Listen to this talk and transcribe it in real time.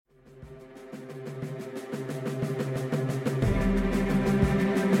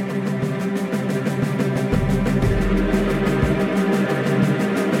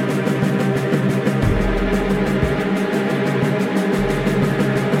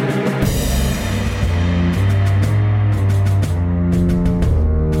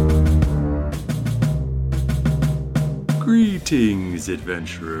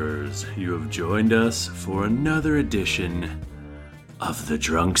adventurers. You have joined us for another edition of the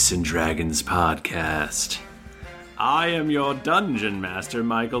Drunks and Dragons podcast. I am your dungeon master,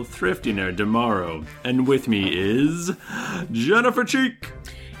 Michael Thrifty-Nerd Demaro, and with me is Jennifer Cheek.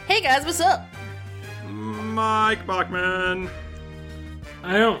 Hey guys, what's up? Mike Bachman.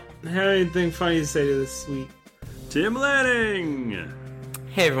 I don't have anything funny to say to this week. Tim Lanning.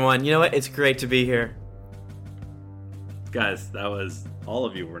 Hey everyone, you know what? It's great to be here. Guys, that was... all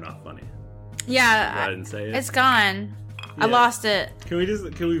of you were not funny. Yeah, I didn't say it. It's gone. Yeah. I lost it. Can we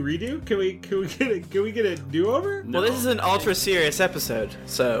redo? Can we get a do-over? No. Well, this is an ultra serious episode,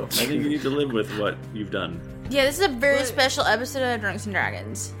 so I think you need to live with what you've done. Yeah, this is a very special episode of Drunks and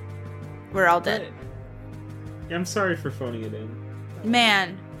Dragons. We're all dead. Yeah, I'm sorry for phoning it in.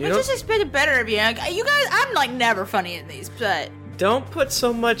 Man, I just expected better of you. You guys, I'm like never funny in these, but... don't put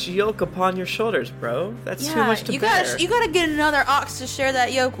so much yoke upon your shoulders, bro. That's too much to bear. You gotta get another ox to share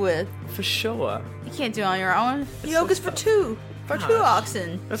that yoke with. For sure. You can't do it on your own. The yoke is for two. For two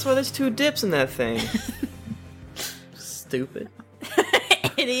oxen. That's why there's two dips in that thing. Stupid.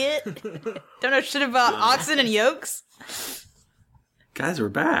 Idiot. Don't know shit about oxen and yokes. Guys, we're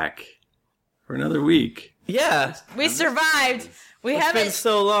back for another week. Yeah. We survived. It's been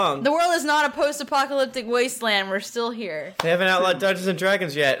so long. The world is not a post-apocalyptic wasteland. We're still here. They haven't outlawed Dungeons and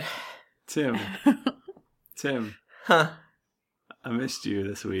Dragons yet. Tim. Huh. I missed you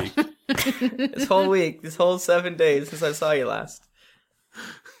this week. This whole week, this whole 7 days since I saw you last.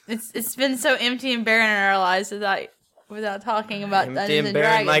 It's been so empty and barren in our lives without talking about Empty Dungeons and and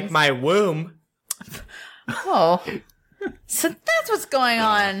barren Dragons. like my womb. Oh. So that's what's going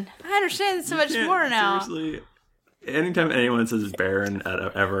on. I understand so much more now. Seriously, anytime anyone says barren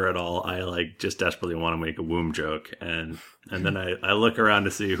ever at all, I just desperately want to make a womb joke, and then I look around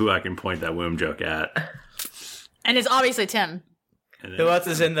to see who I can point that womb joke at. And it's obviously Tim. And Who else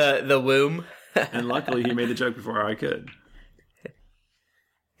is in the womb? And luckily, he made the joke before I could.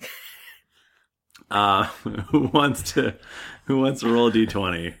 Who wants to roll a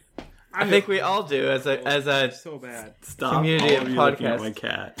d20? I think we all do as a So bad. Stop community all of of you looking at podcasts. my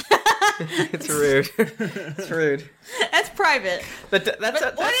cat. It's rude. It's rude. That's private. But that's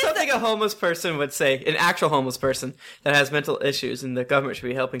what is something a homeless person would say. An actual homeless person that has mental issues, and the government should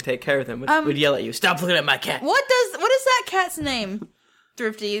be helping take care of them. Would yell at you, "Stop looking at my cat." What is that cat's name?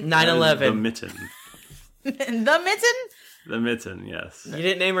 Thrifty. 9/11. The mitten. The Mitten? The mitten, yes. You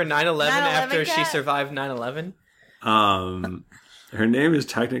didn't name her 9/11 after she cat? survived 9/11? Her name is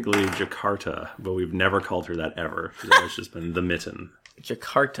technically Jakarta, but we've never called her that ever. It's just been the mitten.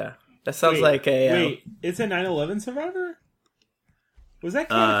 Jakarta. That sounds like a... Wait, it's a 9/11 survivor? Was that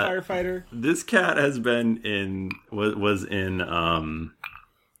cat a firefighter? This cat has been was in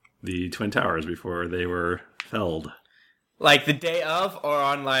the Twin Towers before they were felled. like the day of, or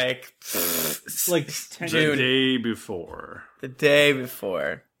on like 10 June. The day before. The day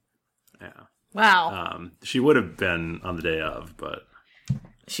before. Yeah. Wow. She would have been on the day of, but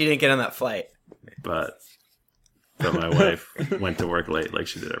She didn't get on that flight. but my wife went to work late like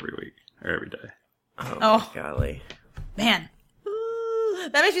she did every week or every day. Oh. Golly. Man.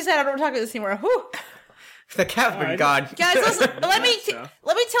 That makes me sad I don't talk about this anymore. Whew. The cat's been gone. Guys, listen, let me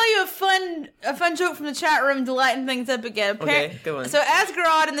tell you a fun joke from the chat room to lighten things up again. Okay, go on. So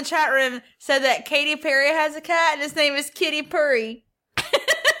Asgarod in the chat room said that Katy Perry has a cat and his name is Kitty Purry.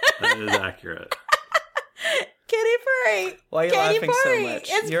 That is accurate. Kitty Purry. Why are you Katy laughing Purry. so much?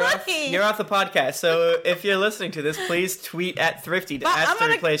 It's Bucky. You're off the podcast, so if you're listening to this, please tweet at Thrifty to ask to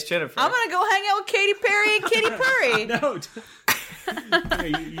replace Jennifer. I'm gonna go hang out with Katy Perry and Kitty Purry. No.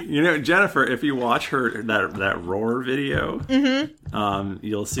 You know, Jennifer, if you watch her that roar video,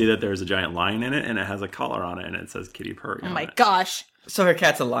 you'll see that there's a giant lion in it, and it has a collar on it, and it says Kitty Purry. Oh my gosh. So her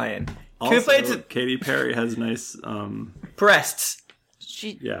cat's a lion. Also, Can we play it to Katy Perry has nice, breasts?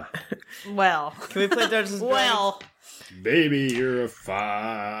 yeah. Well. Can we play Dungeons and Dragons? Well. Baby, you're a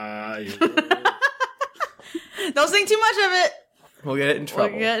fire. Don't think too much of it. We'll get it in trouble.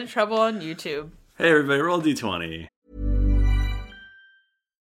 We'll get in trouble on YouTube. Hey, everybody, roll D20.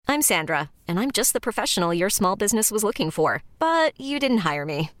 I'm Sandra, and I'm just the professional your small business was looking for. But you didn't hire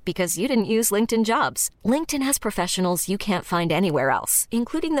me because you didn't use LinkedIn Jobs. LinkedIn has professionals you can't find anywhere else,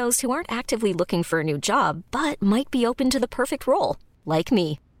 including those who aren't actively looking for a new job, but might be open to the perfect role, like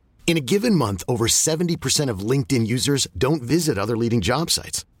me. In a given month, over 70% of LinkedIn users don't visit other leading job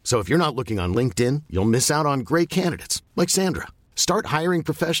sites. So if you're not looking on LinkedIn, you'll miss out on great candidates like Sandra. Start hiring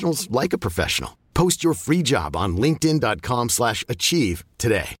professionals like a professional. Post your free job on linkedin.com/achieve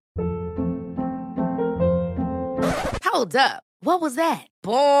today. Hold up. What was that?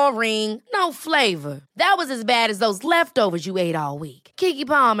 Boring. No flavor. That was as bad as those leftovers you ate all week. Keke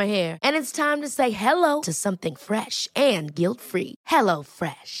Palmer here, and it's time to say hello to something fresh and guilt-free. Hello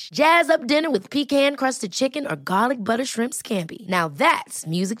Fresh. Jazz up dinner with pecan-crusted chicken or garlic butter shrimp scampi. Now that's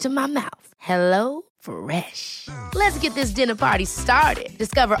music to my mouth. Hello Fresh. Let's get this dinner party started.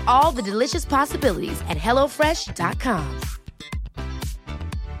 Discover all the delicious possibilities at hellofresh.com.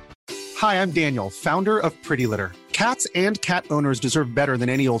 Hi, I'm Daniel, founder of Pretty Litter. Cats and cat owners deserve better than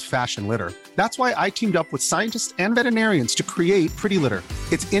any old-fashioned litter. That's why I teamed up with scientists and veterinarians to create Pretty Litter.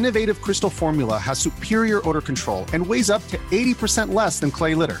 Its innovative crystal formula has superior odor control and weighs up to 80% less than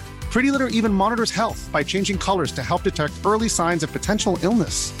clay litter. Pretty Litter even monitors health by changing colors to help detect early signs of potential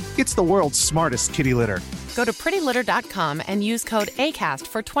illness. It's the world's smartest kitty litter. Go to prettylitter.com and use code ACAST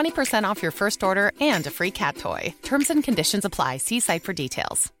for 20% off your first order and a free cat toy. Terms and conditions apply. See site for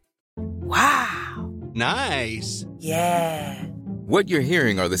details. Wow. Nice. Yeah. What you're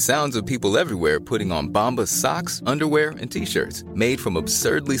hearing are the sounds of people everywhere putting on Bombas socks, underwear, and T-shirts made from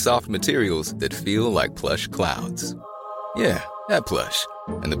absurdly soft materials that feel like plush clouds. Yeah, that plush.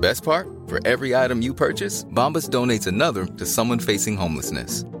 And the best part? For every item you purchase, Bombas donates another to someone facing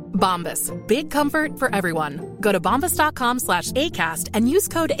homelessness. Bombas. Big comfort for everyone. Go to bombas.com/ACAST and use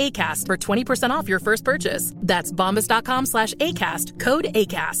code ACAST for 20% off your first purchase. That's bombas.com/ACAST. Code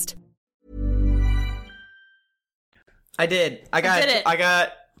ACAST. I did. I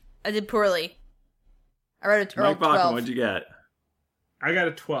did poorly. I wrote a 12. Mike Bachman, what'd you get? I got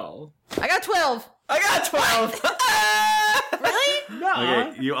a 12. I got 12. I got 12. Really? No.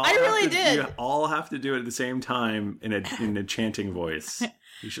 Okay, I really did. You all have to do it at the same time in a chanting voice.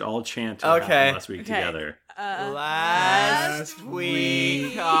 You should all chant last week together. Last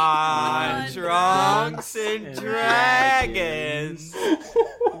week on Drunks and Dragons,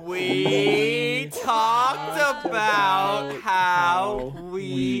 we talked about how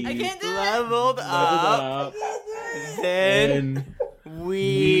we leveled up. Then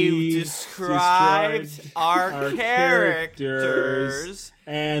we described our characters.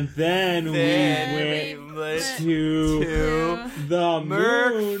 And then we went to the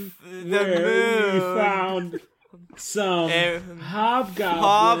moon, where we found some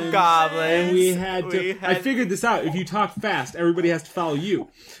hobgoblins. And we had to. I figured this out. If you talk fast, everybody has to follow you.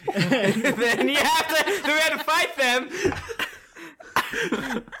 And then we had to fight them.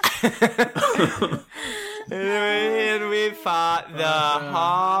 And we fought the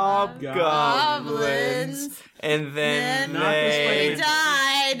hobgoblins. And then they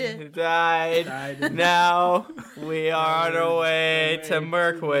died. Now we are on our way to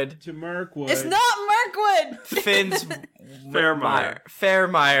Mirkwood. It's not Mirkwood. Finn's Fairmire.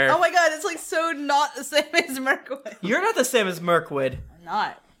 Fairmire. Oh my god, it's like so not the same as Mirkwood. You're not the same as Mirkwood. I'm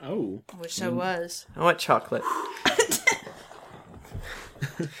not. Oh. I wish I was. I want chocolate.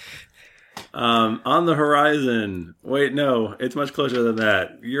 On the horizon. Wait, no, it's much closer than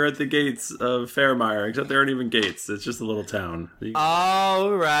that. You're at the gates of Fairmire, except there aren't even gates. It's just a little town.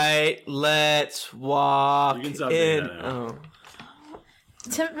 All right, let's walk You can stop in. doing that now.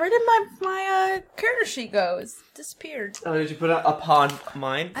 Where did my character sheet go? It's disappeared. Oh, did you put it upon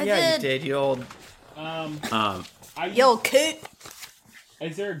mine? I You did. did, you old. You old coot.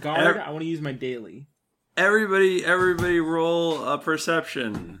 Is there a guard? I want to use my daily. Everybody roll a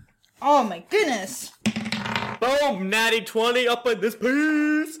perception. Oh my goodness. Boom, natty 20 up in this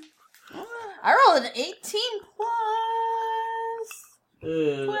piece. I rolled an 18 plus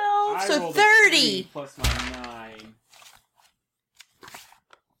 12, so 30. Plus my 9.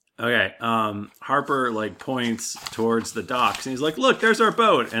 Okay, Harper points towards the docks and he's like, "Look, there's our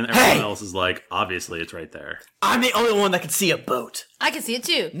boat." And everyone else is like, "Obviously, it's right there." I'm the only one that can see a boat. I can see it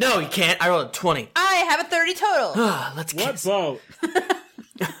too. No, you can't. I rolled a 20. I have a 30 total. Let's What kiss. boat?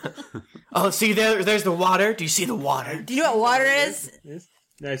 Oh, see, there's the water. Do you see the water? Do you know what water is? Yes.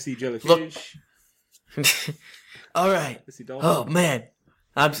 I see jellyfish. Look. All right. I see dolphins. Oh man,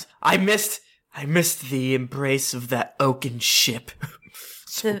 I missed the embrace of that oaken ship.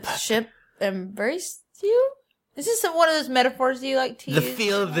 The ship embraced you? Is this one of those metaphors you like to The use?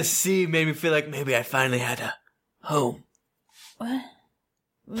 feel of the sea made me feel like maybe I finally had a home. What?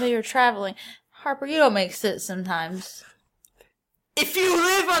 When you're traveling. Harper, you don't make sense sometimes. If you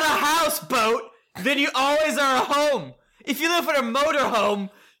live on a houseboat, then you always are at home. If you live on a motorhome,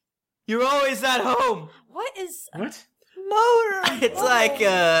 you're always at home. What is What? motor? It's like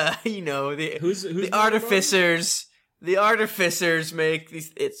the artificers. The artificers make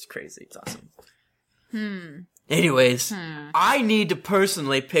these. It's crazy. It's awesome. Anyways, I need to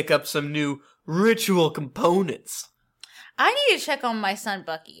personally pick up some new ritual components. I need to check on my son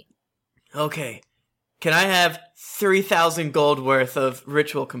Bucky. Okay. Can I have 3,000 gold worth of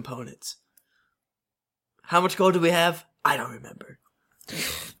ritual components? How much gold do we have? I don't remember.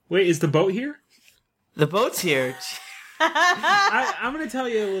 Wait, is the boat here? The boat's here. I'm going to tell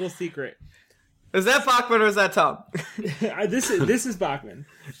you a little secret. Is that Bachman or is that Tom? This is Bachman.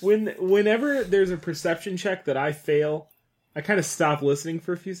 Whenever there's a perception check that I fail, I kind of stop listening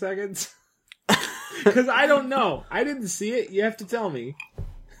for a few seconds. Because I don't know. I didn't see it. You have to tell me.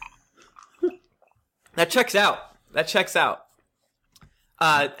 That checks out.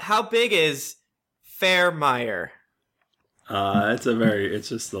 How big is Fairmire? It's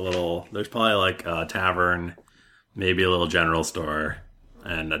just a little, there's probably like a tavern, maybe a little general store,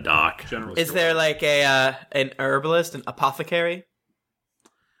 and a dock. Is there like an herbalist, an apothecary?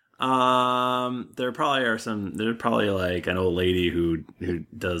 There's probably like an old lady who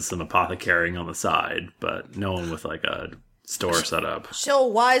does some apothecarying on the side, but no one with like a store set up. She's a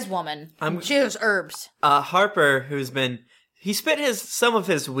wise woman. She has herbs. Harper, he spent some of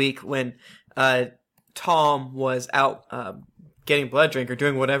his week when Tom was out getting blood drink or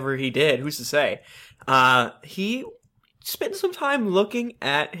doing whatever he did. Who's to say? He spent some time looking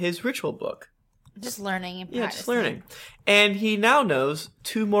at his ritual book. Just learning and practicing. Yeah, just learning. And he now knows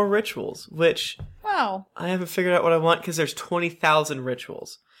 2 more rituals, which wow. I haven't figured out what I want because there's 20,000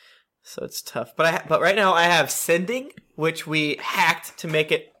 rituals. So it's tough. But right now I have sending, which we hacked to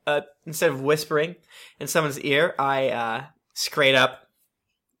make it, instead of whispering in someone's ear, I straight up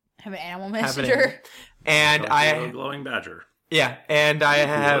have an animal messenger. And a glowing badger. Yeah, and I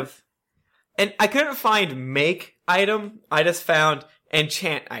have... And I couldn't find make item. I just found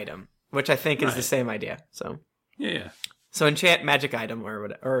enchant item, which I think is the same idea. So yeah. So enchant magic item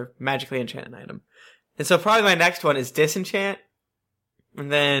or magically enchant an item. And so probably my next one is disenchant.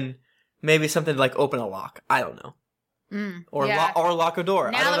 And then maybe something like open a lock. I don't know. Or lock a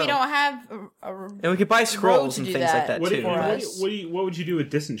door. Now that we don't have and we could buy scrolls and things like that too. What would you do with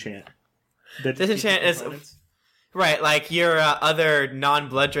disenchant? Disenchant is right, like your other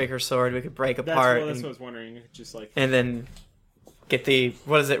non-blood drinker sword. We could break apart. That's what I was wondering. Just like and then get the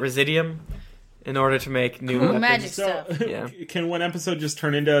residium in order to make new weapons. Magic stuff. Yeah. Can one episode just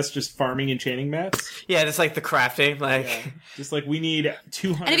turn into us just farming enchanting mats? Yeah, just like the crafting, just like we need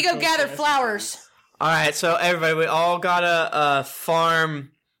 200. I need to go gather flowers. All right, so everybody, we all gotta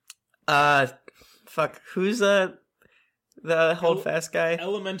farm. Who's the holdfast guy?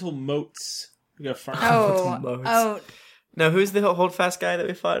 Elemental moats. We got farm. Oh. No, who's the holdfast guy that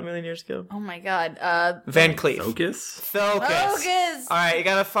we fought a million years ago? Oh my god. Van Cleef. Focus. All right, you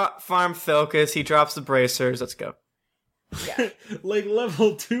gotta farm Focus. He drops the bracers. Let's go. Yeah. Like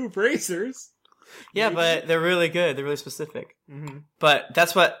level 2 bracers. Yeah, maybe. But they're really good. They're really specific. Mm-hmm. But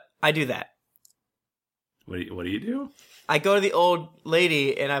that's what I do. That. What do you do? I go to the old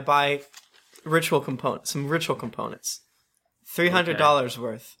lady and I buy some ritual components. $300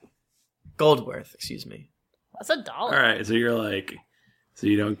 worth. Gold worth, excuse me. That's $1. All right, so so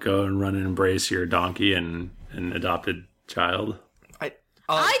you don't go and run and embrace your donkey and an adopted child?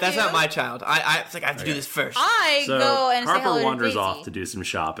 That's not my child. I have to do this first. I go and say hello to Harper wanders Daisy. off to do some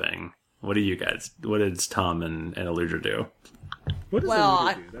shopping. What does Tom and Eludra do? What does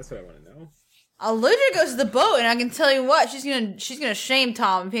Eludra do? That's what I want to know. Eludra goes to the boat, and I can tell you what, she's gonna shame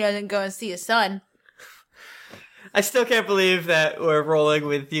Tom if he doesn't go and see his son. I still can't believe that we're rolling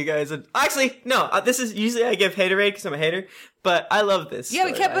with you guys. Actually, no. This is usually I give haterade because I'm a hater, but I love this. Yeah,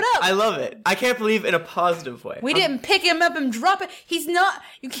 we kept it up. I love it. I can't believe in a positive way. We didn't pick him up and drop it. He's not.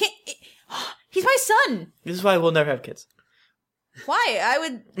 You can't. He's my son. This is why we'll never have kids. Why? I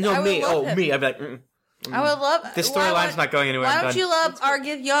would. No, I would me. love him. Me. I'd be like. I would love. This storyline's not going anywhere. Why don't you love our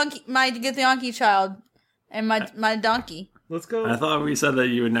Githyanki child and my donkey? Let's go. I thought we said that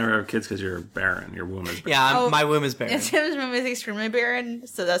you would never have kids because you're barren. Your womb is barren. Yeah, my womb is barren. Tim's womb is extremely barren,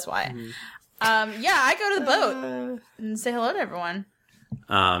 so that's why. Mm-hmm. Yeah, I go to the boat and say hello to everyone.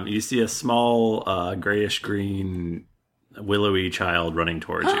 You see a small grayish green willowy child running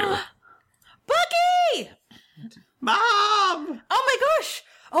towards you. Bucky! Mom! Oh my gosh!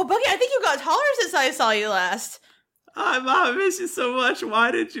 Oh, Bucky, I think you got taller since I saw you last. Mom, I miss you so much.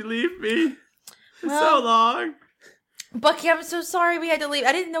 Why did you leave me for so long? Bucky, I'm so sorry we had to leave.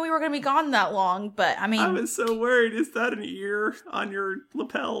 I didn't know we were going to be gone that long, but I mean... I was so worried. Is that an ear on your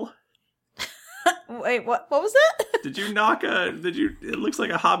lapel? Wait, what was that? Did you knock it looks like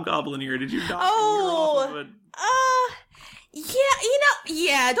a hobgoblin ear. Did you knock an ear off of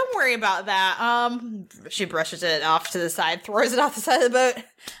yeah, don't worry about that. She brushes it off to the side, throws it off the side of the boat. So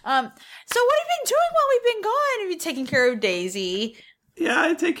what have you been doing while we've been gone? Have you taken care of Daisy? Yeah,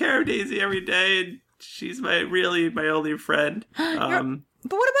 I take care of Daisy every day, and she's my only friend. But what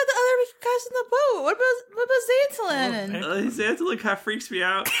about the other guys in the boat? What about Xantolin? Xantolin kind of freaks me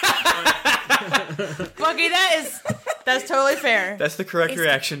out. Bucky, that's totally fair. That's the correct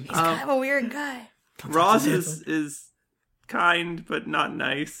reaction. He's kind of a weird guy. Roz is kind but not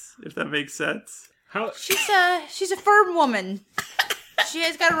nice, if that makes sense. How? She's a firm woman. She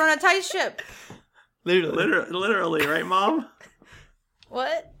has got to run a tight ship. Literally, right, Mom?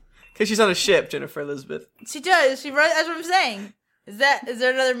 What? Because she's on a ship, Jennifer Elizabeth. She does. That's what I'm saying. Is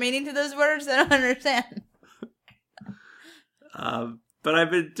there another meaning to those words? I don't understand. But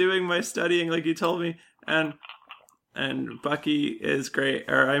I've been doing my studying like you told me, and Bucky is great.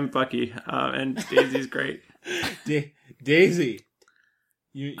 Or I'm Bucky, and Daisy's great. Daisy.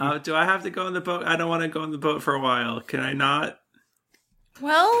 Do I have to go on the boat? I don't want to go on the boat for a while. Can I not?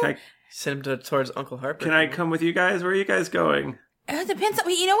 Well, send him towards Uncle Harper. Can I come with you guys? Where are you guys going? It depends.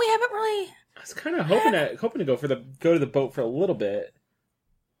 We haven't really. I was kind of hoping to go to the boat for a little bit.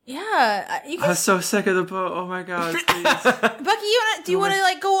 Yeah, I was so sick of the boat. Oh my god! Bucky, do you want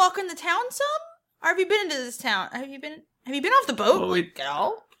to go walk in the town some? Or have you been into this town? Have you been off the boat?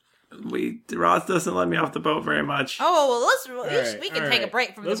 Well, Roz doesn't let me off the boat very much. Oh well, we can take a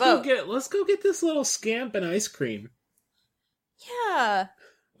break from the boat. Let's go get this little scamp an ice cream. Yeah,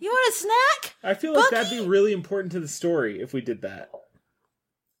 you want a snack? I feel like that'd be really important to the story if we did that.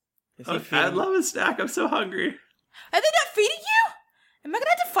 I'd love a snack. I'm so hungry. Are they not feeding you? Am I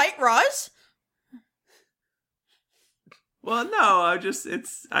gonna have to fight Roz? Well, no.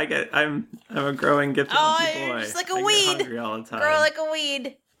 I'm a growing gifted monkey boy. You're just like a I weed. Get hungry all the time. Grow like a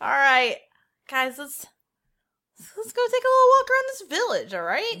weed. All right, guys, let's go take a little walk around this village. All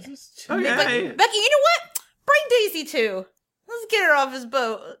right. Okay. Becky, you know what? Bring Daisy too. Let's get her off his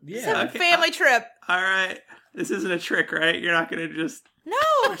boat. Yeah. Let's have a family trip. All right. This isn't a trick, right? You're not gonna just no,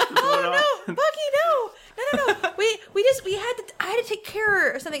 Bucky, no. I had to take care of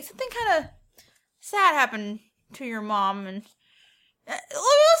her or something. Something kind of sad happened to your mom, and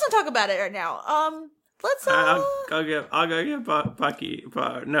let's not talk about it right now. Let's. I'll go get Bucky.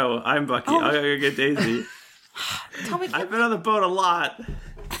 No, I'm Bucky. I'll go get Daisy. Tommy, I've been on the boat a lot.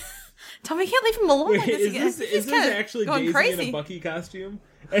 Tommy can't leave him alone like this again. Is this actually going Daisy crazy. in a Bucky costume?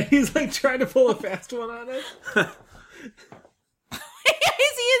 And he's trying to pull a fast one on us?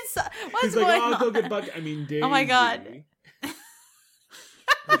 What's he's going I'll on? go get Bucky. I mean, Daisy. Oh my god.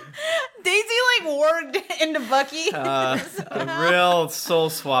 Daisy worked into Bucky. A real soul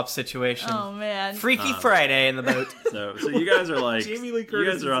swap situation. Oh man. Freaky Friday in the boat. So you guys are Jamie Lee you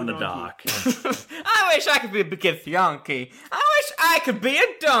Curtis guys are on the donkey. dock. I wish I could be a big donkey. I wish I could be a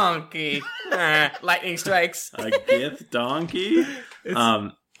donkey. Lightning strikes. A gift donkey.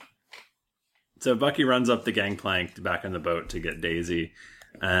 So Bucky runs up the gangplank back on the boat to get Daisy,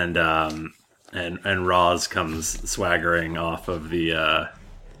 and Roz comes swaggering off of the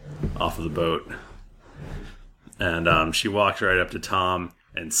boat, and she walks right up to Tom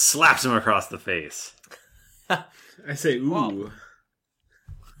and slaps him across the face. I say, ooh.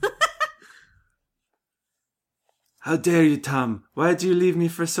 How dare you, Tom? Why did you leave me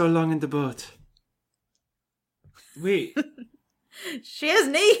for so long in the boat? Wait. She has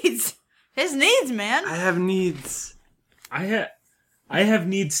needs. His needs, man. I have needs. I have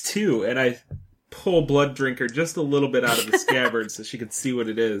needs too, and I pull Blood Drinker just a little bit out of the scabbard so she can see what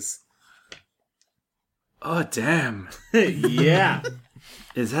it is. Oh, damn. Yeah.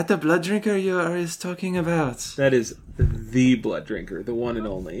 Is that the Blood Drinker you are talking about? That is the Blood Drinker, the one and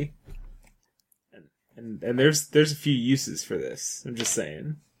only. And there's a few uses for this. I'm just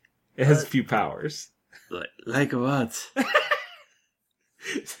saying. It has a few powers. Like what?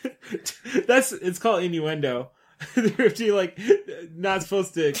 It's called innuendo. You're not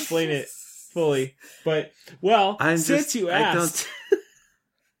supposed to explain it fully. But since you asked,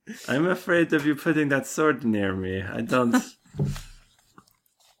 I'm afraid of you putting that sword near me. I don't.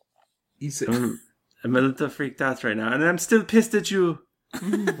 I'm a little freaked out right now, and I'm still pissed at you.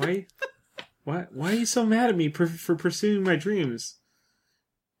 Why are you so mad at me for pursuing my dreams?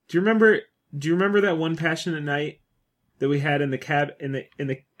 Do you remember that one passionate night that we had in the cab in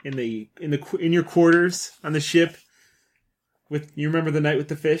your quarters on the ship? You remember the night with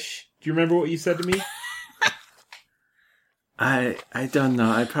the fish? Do you remember what you said to me? I don't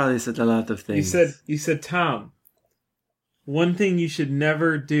know. I probably said a lot of things. You said, Tom, one thing you should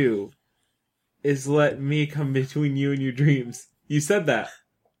never do is let me come between you and your dreams. You said that.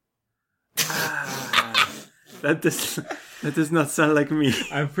 That does not sound like me.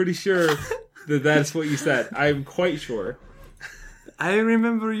 I'm pretty sure that's what you said. I'm quite sure. I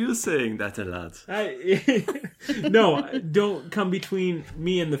remember you saying that a lot. No, don't come between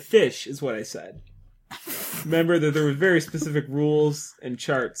me and the fish, is what I said. Remember that there were very specific rules and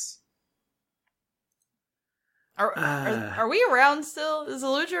charts Are we around still? Is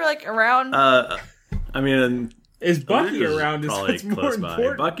Eludra like around? I mean, is Bucky Eludra around? Is probably what's more close by.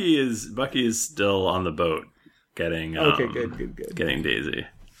 important? Bucky is still on the boat, getting good. getting Daisy.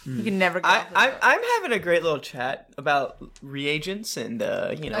 You can never. I'm having a great little chat about reagents and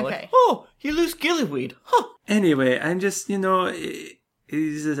like, you lose gillyweed, huh? Anyway, I'm just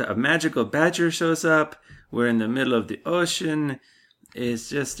a magical badger shows up. We're in the middle of the ocean.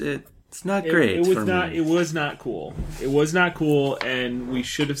 It's not great. It was for not. me. It was not cool. It was not cool, and we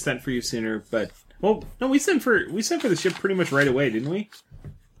should have sent for you sooner. But no, we sent for the ship pretty much right away, didn't we?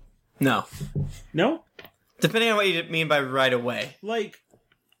 No. Depending on what you mean by right away.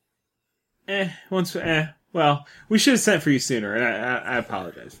 Well, we should have sent for you sooner, and I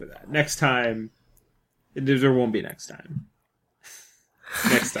apologize for that. Next time, there won't be next time.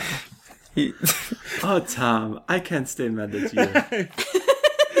 Next time. Oh, Tom, I can't stay mad at you.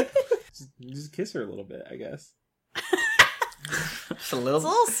 Just kiss her a little bit, I guess. Just a little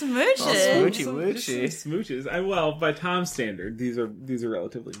smooches. Smoochy woochy. Smooches. Well, by Tom's standard, these are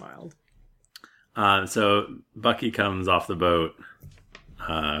relatively mild. So Bucky comes off the boat,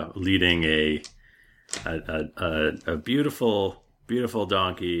 leading a beautiful, beautiful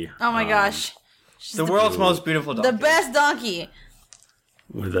donkey. Oh my gosh, she's the world's most beautiful donkey. The best donkey.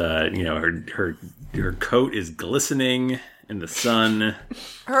 With her coat is glistening in the sun.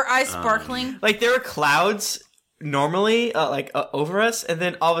 Her eyes sparkling. Like there were clouds normally, over us, and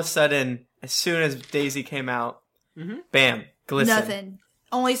then all of a sudden, as soon as Daisy came out, bam, glisten. Nothing.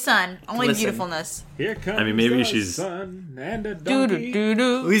 Only sun. Only beautifulness. Here comes. I mean, maybe the she's sun and a donkey.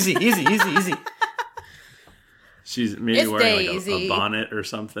 Easy. She's maybe It's wearing Daisy. a bonnet or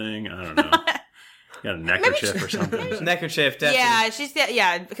something. I don't know. Got a neckerchief or something. Neckerchief, definitely.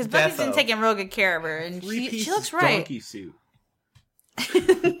 Yeah, because Bucky's been Defo. taking real good care of her, and she looks right. Donkey suit.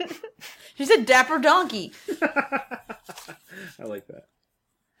 She's a dapper donkey. I like that.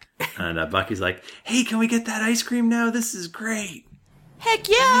 And Bucky's like, "Hey, can we get that ice cream now? This is great. Heck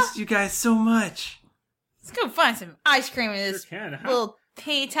yeah! I missed you guys so much. Let's go find some ice cream in this little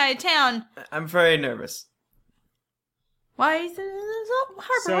teeny tiny town." I'm very nervous. Why is it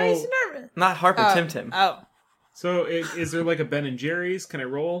Harper? Why is he nervous? Not Harper, Tim. Oh. So is there like a Ben and Jerry's? Can I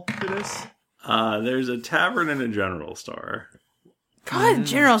roll for this? There's a tavern and a general store. Probably the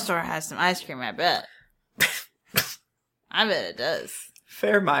general store has some ice cream, I bet. I bet it does.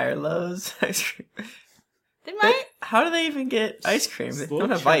 Fairmire loves ice cream. They might. How do they even get ice cream? They don't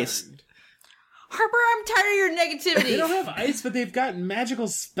have ice. Harper, I'm tired of your negativity. They don't have ice, but they've got magical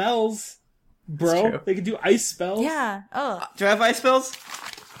spells. Bro, they can do ice spells. Yeah. Oh. Do I have ice spells?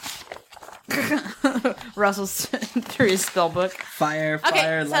 Russell's through his spell book. Fire,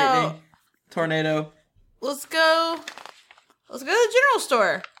 Okay, lightning, tornado. Let's go to the general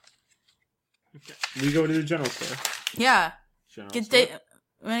store. We go to the general store. Yeah. General Get store.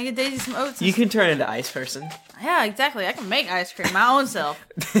 We're gonna get Daisy some oats. You can turn into ice person. Yeah, exactly. I can make ice cream my own self.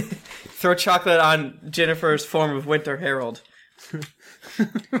 Throw chocolate on Jennifer's form of Winter Herald.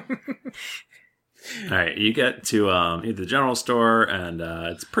 All right, you get to the general store, and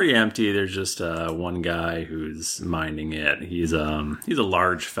it's pretty empty. There's just one guy who's minding it. He's a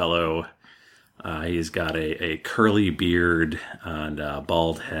large fellow. He's got a curly beard and a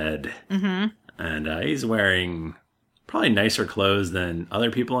bald head, and he's wearing probably nicer clothes than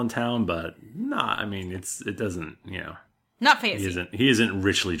other people in town, but not. I mean, it doesn't, Not fancy. He isn't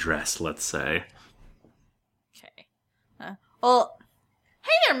richly dressed, let's say. Okay. Well,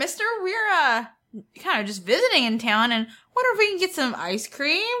 hey there, mister. We're kind of just visiting in town, and wonder if we can get some ice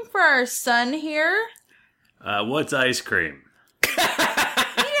cream for our son here. What's ice cream?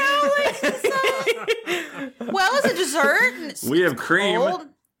 Well, it's a dessert. And We have cream. cold.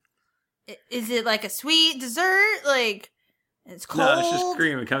 Is it like a sweet dessert? Like it's cold. No, it's just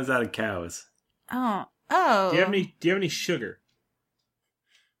cream. It comes out of cows. Oh. Do you have any sugar?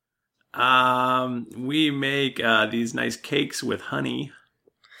 We make these nice cakes with honey.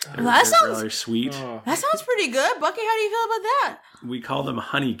 Well, that They're sounds really sweet. That sounds pretty good, Bucky. How do you feel about that? We call them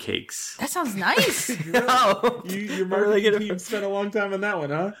honey cakes. That sounds nice. Your marketing team spent a long time on that one,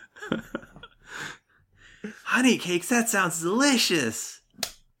 huh? Honey cakes? That sounds delicious.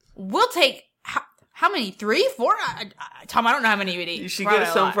 We'll take how many? 3, 4? Tom, I don't know how many you'd eat. You should get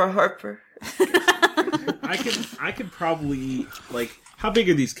us some for Harper. I could probably eat, like, how big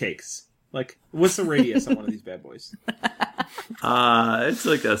are these cakes? Like, what's the radius on one of these bad boys? It's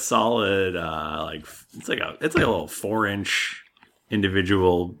like a solid, it's like a little 4-inch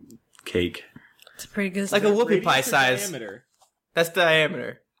individual cake. It's pretty good. Like a whoopie pie Radius or size. Diameter? That's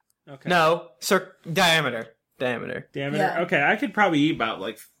diameter. Okay. No, diameter. Diameter? Yeah. Okay, I could probably eat about,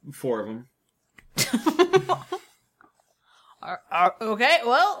 like, 4 of them. Okay,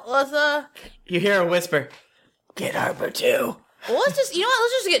 well, let's, You hear a whisper. Get Harper too. well, let's just, you know what?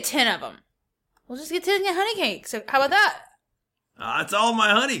 Let's just get 10 of them. We'll just get 10 honey cakes. So how about that? It's all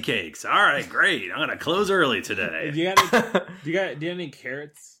my honey cakes. All right, great. I'm gonna close early today. Do you have any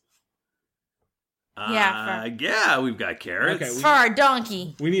carrots? Yeah, we've got carrots. Okay, For our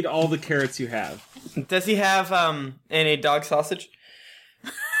donkey. We need all the carrots you have. Does he have any dog sausage?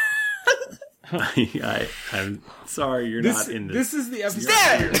 I'm sorry you're not in this. This is the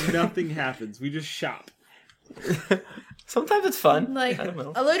episode where nothing happens. We just shop. Sometimes it's fun. Like, I don't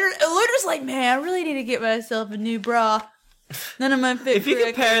know. Eluder's like, man, I really need to get myself a new bra. None of my fit. If you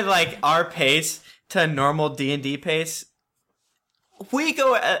compare like our pace to a normal D&D pace,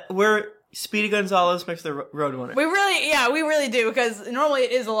 we're Speedy Gonzalez makes the Roadrunner. We really do, because normally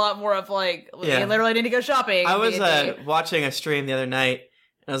it is a lot more of like, we literally need to go shopping. I was watching a stream the other night,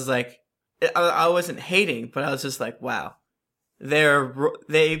 and I was like, I wasn't hating, but I was just like, wow,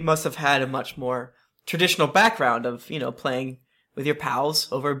 they must have had a much more traditional background of, you know, playing with your pals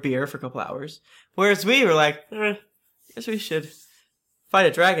over beer for a couple hours. Whereas we were like, guess we should fight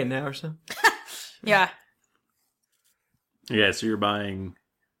a dragon now or something. Yeah. Yeah, so you're buying...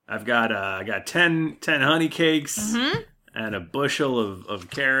 I got 10 honey cakes and a bushel of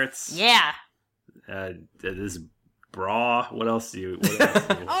carrots. Yeah. This bra. What else do you... I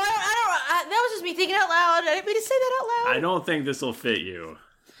don't that was just me thinking out loud. I didn't mean to say that out loud. I don't think this will fit you.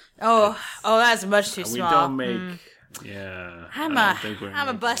 Oh, that's much too small. We don't make... Yeah. I'm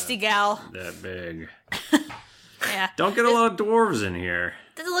a busty gal. That big. Yeah. Don't get a lot of dwarves in here.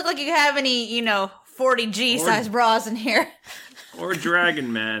 Doesn't look like you have any, 40G size bras in here. Or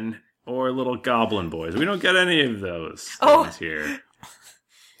dragon men. Or little goblin boys. We don't get any of those things here.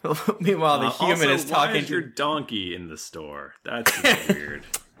 Meanwhile, the human also, is talking why is your donkey in the store? That's just weird.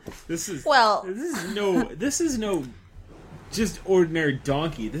 This is no just ordinary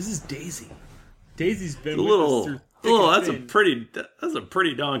donkey. This is Daisy. Daisy's been with us through thick and thin. That's a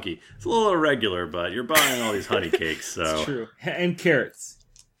pretty donkey. It's a little irregular, but you're buying all these honey cakes, so it's true. And carrots.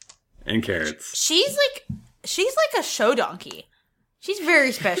 She's like a show donkey. She's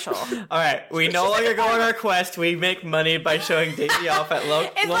very special. All right, we no longer go on our quest. We make money by showing Daisy off at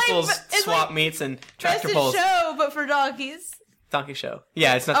locals swap meets and tractor pulls. It's a show, but for donkeys. Donkey show.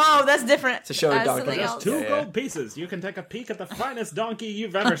 Yeah, it's not. Oh, that's different. It's a show of donkeys. Just two gold pieces. You can take a peek at the finest donkey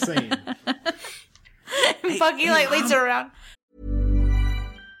you've ever seen. Bucky leads her around.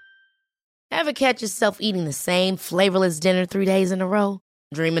 Ever catch yourself eating the same flavorless dinner 3 days in a row?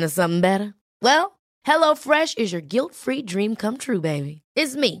 Dreaming of something better? Well, HelloFresh is your guilt-free dream come true, baby.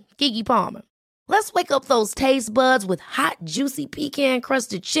 It's me, Keke Palmer. Let's wake up those taste buds with hot, juicy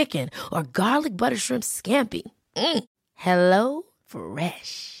pecan-crusted chicken or garlic butter shrimp scampi. Hello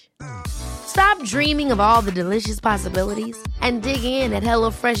Fresh. Stop dreaming of all the delicious possibilities and dig in at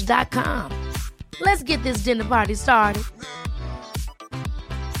HelloFresh.com. Let's get this dinner party started.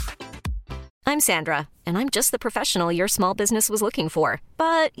 I'm Sandra, and I'm just the professional your small business was looking for.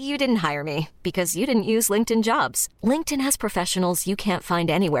 But you didn't hire me because you didn't use LinkedIn Jobs. LinkedIn has professionals you can't find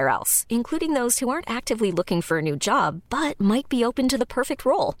anywhere else, including those who aren't actively looking for a new job, but might be open to the perfect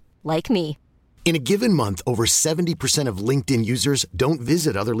role, like me. In a given month, over 70% of LinkedIn users don't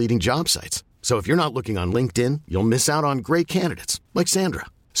visit other leading job sites. So if you're not looking on LinkedIn, you'll miss out on great candidates like Sandra.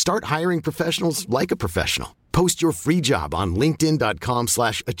 Start hiring professionals like a professional. Post your free job on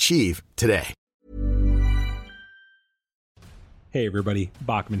linkedin.com/achieve today. Hey everybody,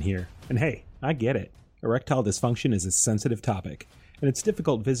 Bachman here. And hey, I get it. Erectile dysfunction is a sensitive topic, and it's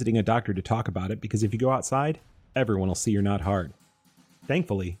difficult visiting a doctor to talk about it because if you go outside, everyone will see you're not hard.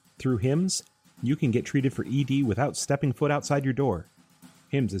 Thankfully, through HIMS, you can get treated for ED without stepping foot outside your door.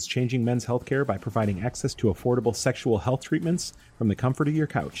 HIMS is changing men's healthcare by providing access to affordable sexual health treatments from the comfort of your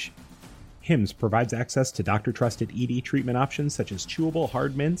couch. HIMS provides access to doctor-trusted ED treatment options such as chewable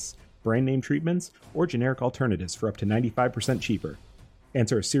hard mints, brand name treatments, or generic alternatives for up to 95% cheaper.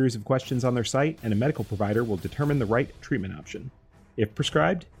 Answer a series of questions on their site, and a medical provider will determine the right treatment option. If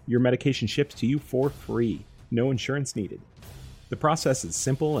prescribed, your medication ships to you for free, no insurance needed. The process is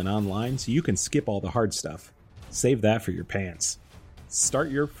simple and online, so you can skip all the hard stuff. Save that for your pants. Start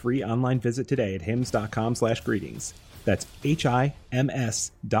your free online visit today at hims.com/greetings. That's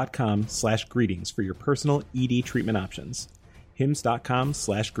HIMS.com/greetings for your personal ED treatment options.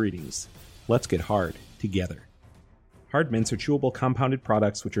 hims.com/greetings. Let's get hard together. Hard mints are chewable compounded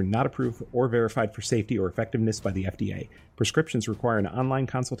products which are not approved or verified for safety or effectiveness by the FDA. Prescriptions require an online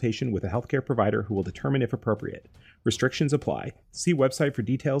consultation with a healthcare provider who will determine if appropriate. Restrictions apply. See website for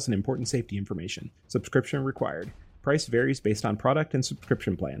details and important safety information. Subscription required. Price varies based on product and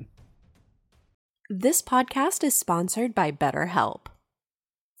subscription plan. This podcast is sponsored by BetterHelp.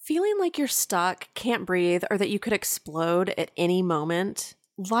 Feeling like you're stuck, can't breathe, or that you could explode at any moment?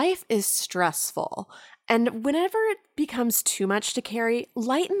 Life is stressful, and whenever it becomes too much to carry,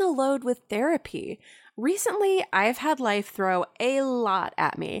 lighten the load with therapy. Recently, I've had life throw a lot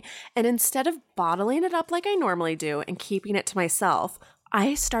at me, and instead of bottling it up like I normally do and keeping it to myself,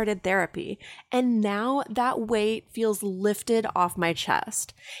 I started therapy, and now that weight feels lifted off my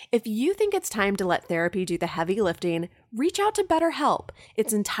chest. If you think it's time to let therapy do the heavy lifting, reach out to BetterHelp.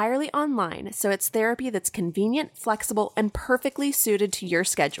 It's entirely online, so it's therapy that's convenient, flexible, and perfectly suited to your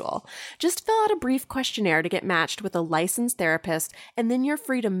schedule. Just fill out a brief questionnaire to get matched with a licensed therapist, and then you're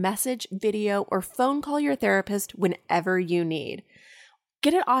free to message, video, or phone call your therapist whenever you need.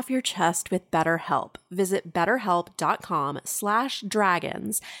 Get it off your chest with BetterHelp. Visit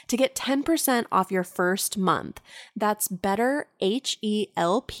betterhelp.com/dragons to get 10% off your first month. That's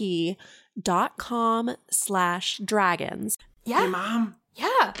betterhelp.com/dragons. Yeah. Hey, Mom.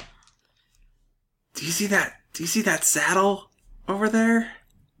 Yeah. Do you see that? Do you see that saddle over there?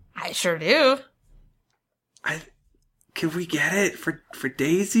 I sure do. Can we get it for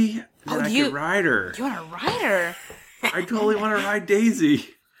Daisy? Then I could ride her. You want to ride her? I totally want to ride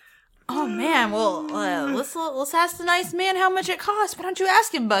Daisy. Oh man, well, let's ask the nice man how much it costs. Why don't you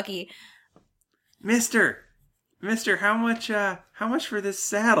ask him, Bucky? Mister, how much for this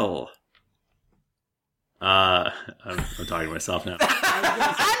saddle? I'm talking to myself now.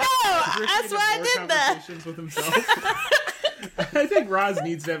 I know. That's why I did that. Conversations with himself. I think Roz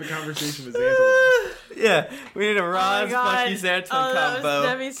needs to have a conversation with Xantolin. Yeah, we need a Roz, Bucky, Xantolin combo.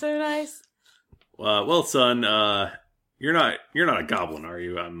 That'd be so nice. Well, son, you're not a goblin, are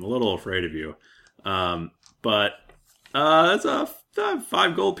you? I'm a little afraid of you. But it's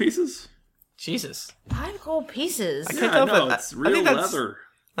 5 gold pieces. Jesus, 5 gold pieces. I can't tell if it's real leather.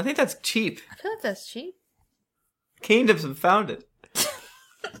 I think that's cheap. I feel like that's cheap. Kingdoms have found it.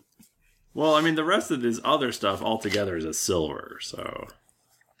 Well, I mean, the rest of this other stuff altogether is a silver, so.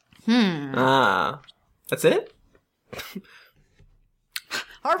 That's it?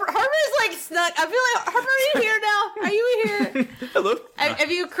 Harper's like snuck. I feel like Harper, are you here now? Are you here? Hello.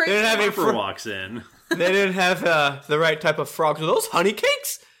 Have you They didn't have any Harper walks in. They didn't have the right type of frogs. Are those honey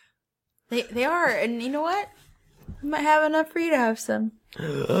cakes? They are, and you know what? We might have enough for you to have some.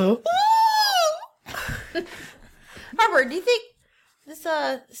 Harper, do you think this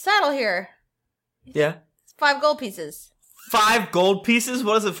saddle here? Yeah. It's 5 gold pieces. 5 gold pieces?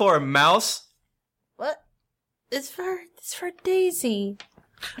 What is it for? A mouse? What? It's for Daisy.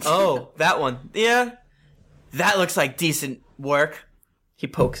 Oh, that one. Yeah. That looks like decent work. He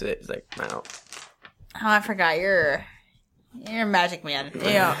pokes it. He's like, no. Oh, I forgot. You're a magic man. You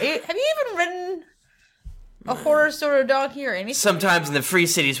know, have you even ridden a horse or a donkey or anything? Sometimes in the free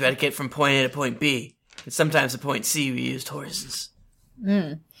cities we had to get from point A to point B. And sometimes at point C we used horses.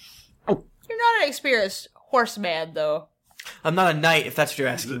 You're not an experienced horseman, though. I'm not a knight, if that's what you're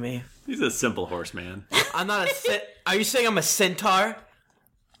asking me. He's a simple horseman. I'm not a Are you saying I'm a centaur?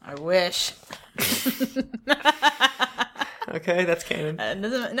 I wish. Okay, that's canon.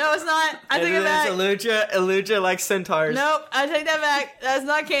 No, it's not. I take it back. Elijah likes centaurs. Nope, I take that back. That's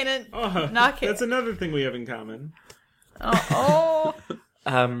not canon. Not canon. That's another thing we have in common. Oh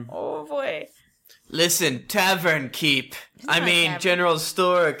boy. Listen, tavern keep. Tavern. General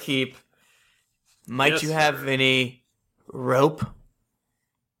store keep. Might Yes, you have any rope?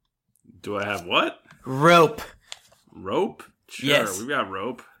 Do I have what? Rope. Rope? Sure, Yes. we've got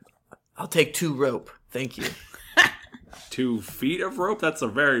rope. I'll take 2 rope. Thank you. 2 feet of rope? That's a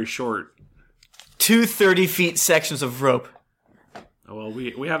very short. 2 30-feet sections of rope. Oh, well,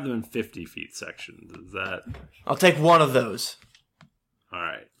 we have them in 50 feet sections. Is that? I'll take 1 of those. All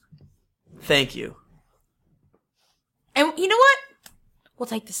right. Thank you. And you know what? We'll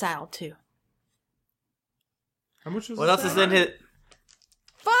take the saddle too. How much was What else is in his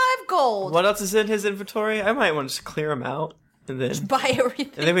 5 gold. What else is in his inventory? I might want to just clear him out and then Buy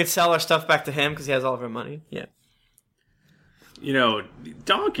everything. and then we'd sell our stuff back to him because he has all of our money. Yeah. You know,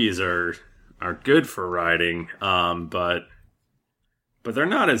 donkeys are good for riding, but they're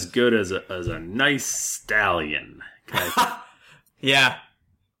not as good as a nice stallion. Okay? Yeah.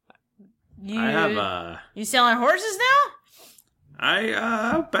 I have You selling horses now?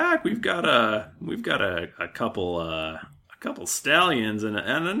 out back we've got a couple stallions and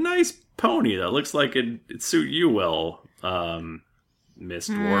a nice pony that looks like it'd suit you well, Miss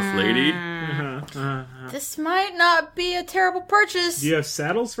Dwarf Lady. This might not be a terrible purchase. Do you have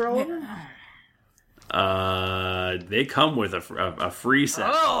saddles for all of them? They come with a free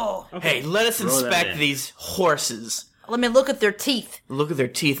set. Oh, Hey, let us Throw that inspect in. these horses. let me look at their teeth. Look at their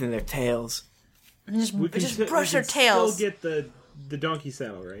teeth and their tails. And just brush we their can tails. Still get the donkey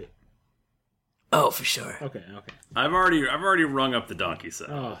saddle, right? Oh, for sure. Okay. I've already rung up the donkey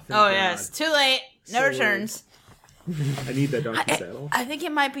saddle. Oh, thank Oh God. yes, too late. No So returns. I need that donkey saddle. I think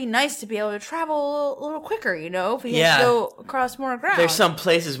it might be nice to be able to travel a little quicker, if we have Yeah. to go across more ground. There's some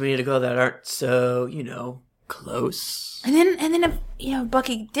places we need to go that aren't so, close. And then if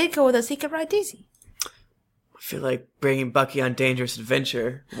Bucky did go with us, he could ride Daisy. I feel like bringing Bucky on dangerous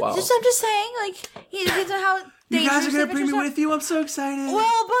adventure. Wow. I'm just saying, he depends on how You guys are dangerous gonna bring me adventures are. with you. I'm so excited.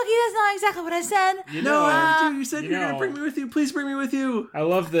 Well, Bucky, that's not exactly what I said. You said you're gonna bring me with you. Please bring me with you. I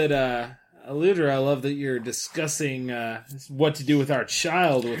love that, Aludra, I love that you're discussing what to do with our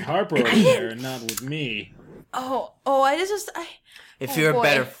child with Harper over there and not with me. If you're a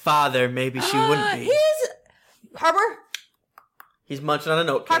better father, maybe she wouldn't be. Harper, He's munching on a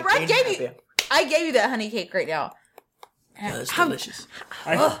note cake. Harper, I gave you that honey cake right now. Yeah, that's delicious.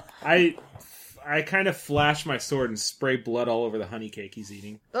 I kind of flash my sword and spray blood all over the honey cake he's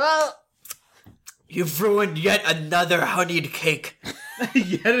eating. You've ruined yet another honeyed cake.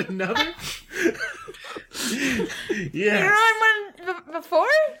 Yet another? Yeah. You ruined one before?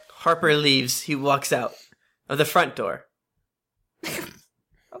 Harper leaves. He walks out of the front door.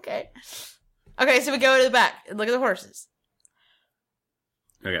 Okay, so we go to the back and look at the horses.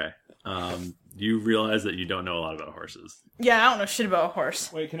 Okay. You realize that you don't know a lot about horses. Yeah, I don't know shit about a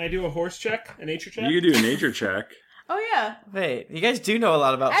horse. Wait, can I do a horse check? A nature check? You can do a nature check. Oh, yeah. Wait, you guys do know a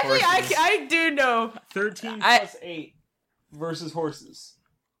lot about Actually, horses. I do know. 13 plus 8 versus horses.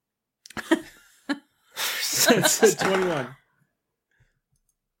 That's 21.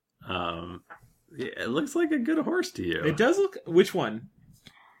 Yeah, it looks like a good horse to you. It does look... Which one?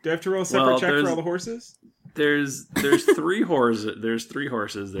 Do I have to roll a separate check for all the horses? There's 3 horses. There's 3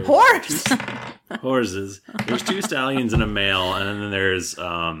 horses. There's Horse! 2 horses. There's 2 stallions and a male, and then there's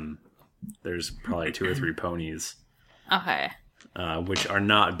probably 2 or 3 ponies. Okay. Which are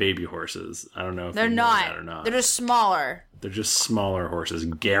not baby horses. I don't know if They're you know not. that or not. They're just smaller. They're just smaller horses.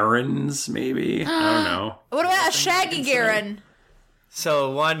 Garons, maybe? I don't know. What about a shaggy Garen?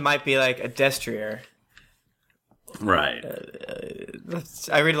 So one might be like a destrier. Right.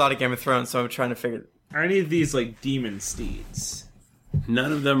 I read a lot of Game of Thrones, so I'm trying to figure... Are any of these like demon steeds?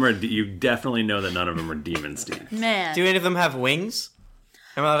 None of them are... You definitely know that none of them are demon steeds. Man. Do any of them have wings?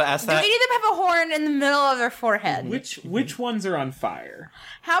 Am I allowed to ask Do that? any of them have a horn in the middle of their forehead? Which ones are on fire?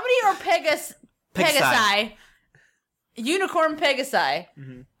 How many are Pegasi? Unicorn Pegasi.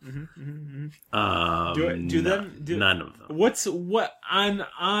 None of them. What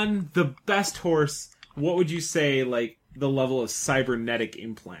on the best horse? What would you say like the level of cybernetic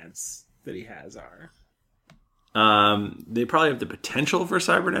implants that he has are? They probably have the potential for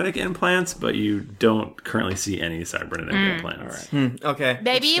cybernetic implants, but you don't currently see any cybernetic implants. Okay.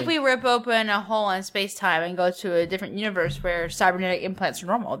 Maybe if we rip open a hole in space-time and go to a different universe where cybernetic implants are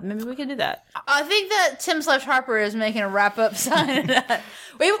normal, maybe we can do that. I think that Tim Slash Harper is making a wrap-up sign of that.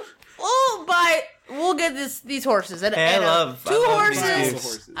 We'll get these horses. And, Hey, I love 2 horses,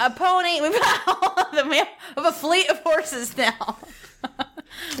 horses, a pony. We've got all of them. We have a fleet of horses now.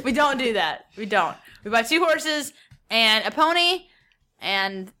 We don't do that. We don't. We buy 2 horses and a pony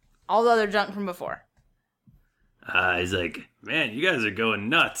and all the other junk from before. He's like, man, you guys are going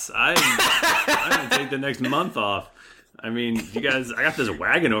nuts. I'm gonna take the next month off. I mean, you guys, I got this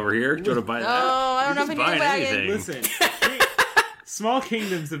wagon over here. Do you want to buy that? Oh, I don't know if I need a wagon. Listen, small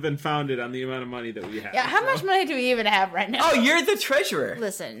kingdoms have been founded on the amount of money that we have. Yeah, how much money do we even have right now? Oh, you're the treasurer.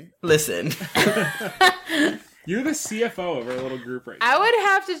 Listen. You're the CFO of our little group right now. I would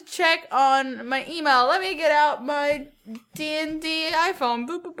have to check on my email. Let me get out my D&D iPhone.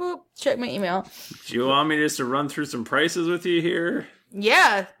 Boop, boop, boop. Check my email. Do you want me just to run through some prices with you here?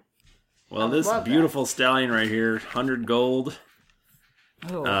 Yeah. Well, this beautiful stallion right here, 100 gold.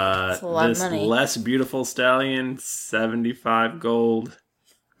 Oh, that's a lot of this money. less beautiful stallion, 75 gold.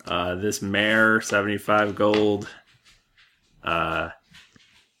 This mare, 75 gold.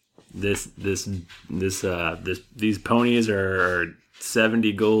 These ponies are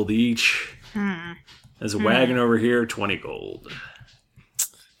 70 gold each. There's a wagon over here, 20 gold.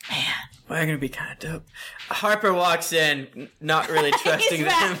 Man, wagon would be kind of dope. Harper walks in, not really trusting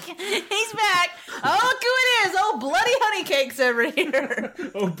them. He's back. Oh, look who it is. Oh, bloody honey cakes over here.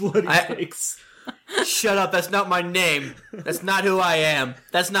 Oh, bloody cakes. Shut up, that's not my name. That's not who I am.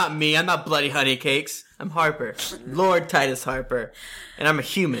 That's not me. I'm not Bloody Honey Cakes. I'm Harper. Lord Titus Harper. And I'm a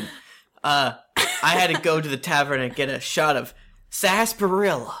human. I had to go to the tavern and get a shot of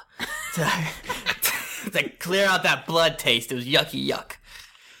sarsaparilla to clear out that blood taste. It was yucky yuck.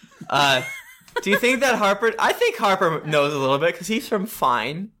 Do you think that Harper... I think Harper knows a little bit because he's from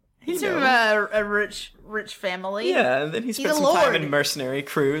Fine. He's from a rich family. Yeah, and then he spent a some time lord. in mercenary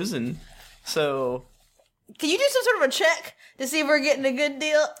crews, and so... Can you do some sort of a check to see if we're getting a good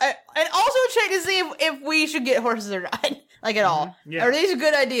deal? And also check to see if we should get horses or not. Like, at all. Yeah. Are these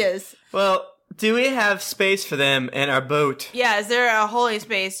good ideas? Well, do we have space for them in our boat? Yeah, is there a holy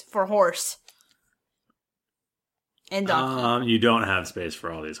space for horse? And donkey. You don't have space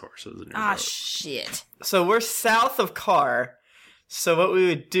for all these horses in your boat. Shit. So we're south of Carr. So what we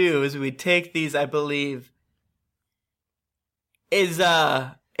would do is we'd take these, I believe... Is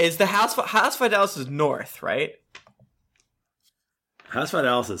the House Fidelis is north, right? House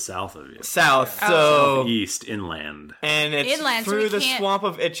Fidelis is south of you. South, so... East, inland. And it's Inland, so through we the can't- swamp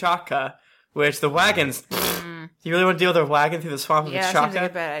of Ichaka, which the wagons... You really want to deal with a wagon through the swamp of Yeah, Ichaka? that seems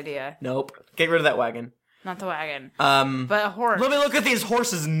like a bad idea. Nope. Get rid of that wagon. Not the wagon. But a horse. Let me look at these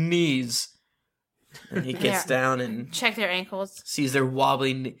horses' knees. And he gets down and check their ankles. sees their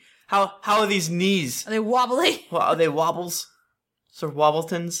wobbly knee. How are these knees? Are they wobbly? Well, are they wobbles? Sort of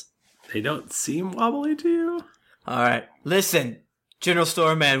wobbletons? They don't seem wobbly to you? Alright. Listen, General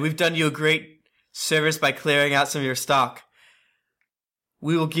Storeman, we've done you a great service by clearing out some of your stock.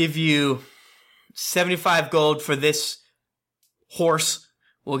 We will give you 75 gold for this horse.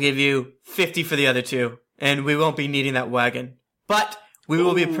 We'll give you 50 for the other two. And we won't be needing that wagon. But we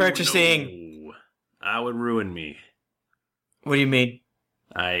will be purchasing... No. That would ruin me. What do you mean?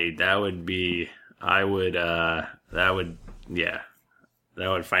 That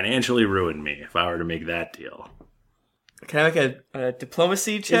would financially ruin me if I were to make that deal. Can I make a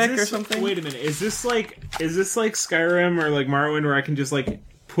diplomacy check or something? Wait a minute. Is this like Skyrim or like Morrowind where I can just like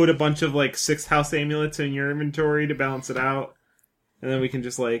put a bunch of like 6th house amulets in your inventory to balance it out? And then we can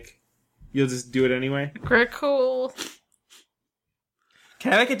just like... You'll just do it anyway? Pretty cool.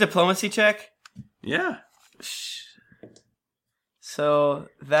 Can I make a diplomacy check? Yeah. So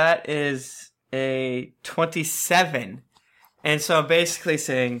that is a 27. And so I'm basically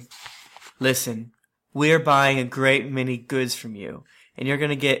saying, listen, we're buying a great many goods from you. And you're going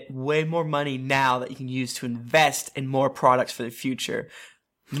to get way more money now that you can use to invest in more products for the future.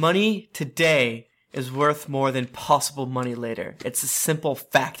 Money today is worth more than possible money later. It's a simple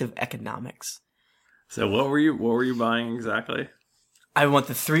fact of economics. So what were you buying exactly? I want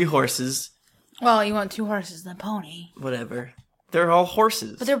the 3 horses. Well, you want 2 horses and a pony. Whatever. They're all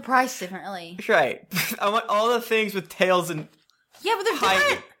horses. But they're priced differently. Right. I want all the things with tails and... Yeah, but they're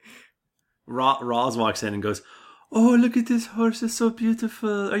different. Roz walks in and goes, "Oh, look at this horse, it's so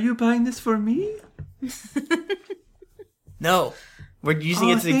beautiful. Are you buying this for me?" No. We're using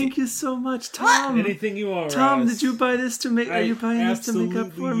it to... Thank you so much, Tom. Anything you want, Tom, Roz. did you buy this to make... Are you buying this to make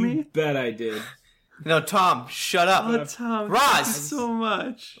up for me? You bet I did. No, Tom, shut up. Oh, Tom, Roz! thank you so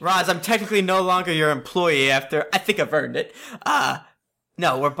much. Roz, I'm technically no longer your employee after... I think I've earned it.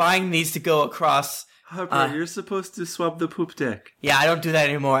 No, we're buying these to go across... Harper, you're supposed to swab the poop deck. Yeah, I don't do that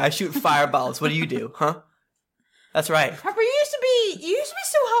anymore. I shoot fireballs. What do you do, huh? That's right. Harper, you used to be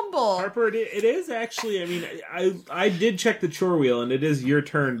so humble. Harper, it is actually, I mean, I did check the chore wheel, and it is your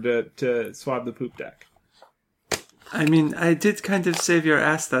turn to swab the poop deck. I mean, I did kind of save your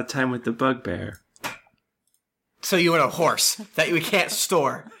ass that time with the bugbear. So you want a horse that we can't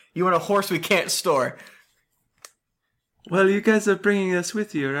store. You want a horse we can't store. Well, you guys are bringing us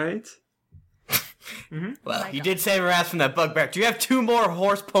with you, right? Mm-hmm. Well, you did save our ass from that bugbear. Do you have 2 more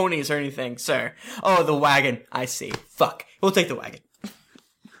horse ponies or anything, sir? Oh, the wagon. I see. Fuck. We'll take the wagon.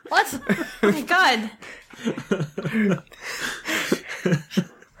 What? Oh my god.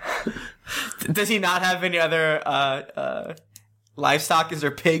 Does he not have any other livestock? Is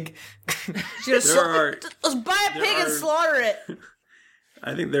there pig? Let's buy a pig and slaughter it.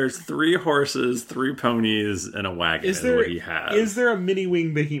 I think there's 3 horses, 3 ponies, and a wagon is what he has. Is there a mini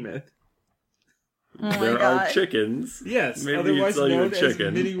wing behemoth? There are chickens. Yes, Maybe otherwise sell you a known as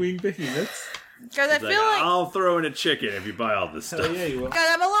chicken. mini wing behemoths. Guys, I He's feel like... I'll throw in a chicken if you buy all this stuff. Hell yeah, you will. God,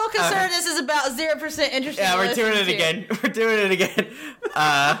 I'm a little concerned this is about 0% interest. Yeah, we're doing it again. We're doing it again.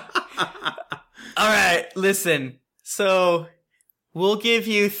 Alright, listen. So, we'll give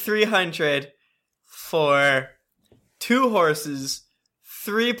you 300 for 2 horses,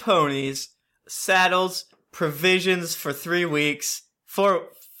 3 ponies, saddles, provisions for 3 weeks, 4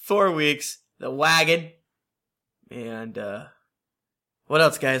 weeks, the wagon, and, what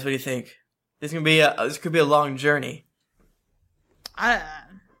else, guys? What do you think? This could be a long journey. Well,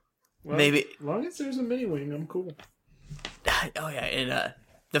 Maybe. As long as there's a mini wing, I'm cool. Oh yeah, and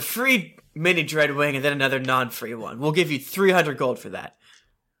the free mini dread wing and then another non-free one. We'll give you 300 gold for that.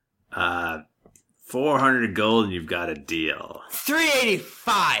 400 gold and you've got a deal.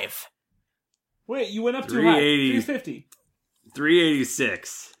 385. Wait, you went up too high. 350.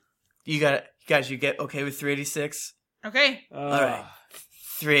 386. You get okay with 386? Okay. All right.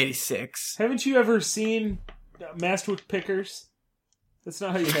 386. Haven't you ever seen Masterwick Pickers? That's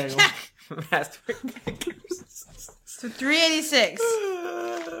not how you hang them. Masterwick Pickers. So 386.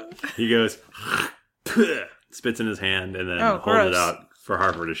 He goes, spits in his hand, and then holds gross. it out for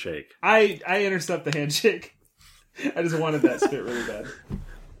Harper to shake. I intercept the handshake. I just wanted that spit really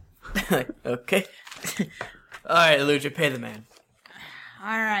bad. Okay. All right, Eludra, pay the man. All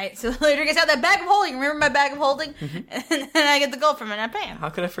right. So later gets out that bag of holding. Remember my bag of holding? And then I get the gold from it and I pay him. How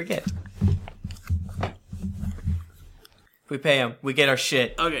could I forget? If we pay him, we get our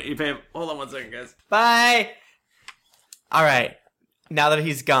shit. Okay, you pay him. Hold on 1 second, guys. Bye! All right. Now that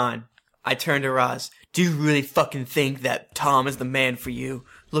he's gone, I turn to Roz. Do you really fucking think that Tom is the man for you?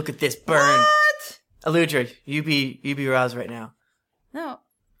 Look at this burn. What? Eludra, you be Roz right now. No.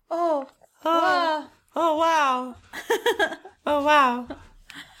 Oh. Wow. Oh, wow. Oh, wow.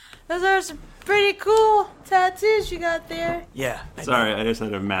 Those are some pretty cool tattoos you got there. Yeah. Sorry, I just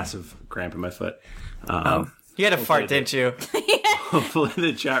had a massive cramp in my foot. You had a fart, didn't you? Hopefully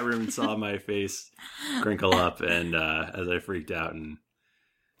the chat room saw my face crinkle up and as I freaked out and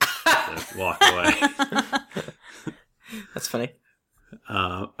walked away. That's funny.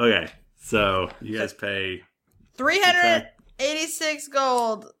 Okay, so you guys pay 386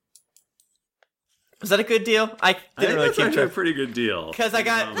 gold. Was that a good deal? I I didn't think really that's keep actually a track. pretty good deal. Because we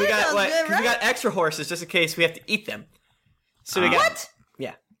got extra horses just in case we have to eat them. So we got What?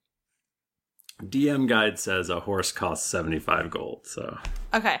 Yeah. DM guide says a horse costs 75 gold. So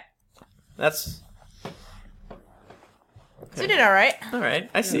Okay. That's So you did all right. all right.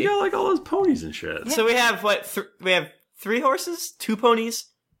 I see. you got like all those ponies and shit. So we have we have 3 horses, 2 ponies.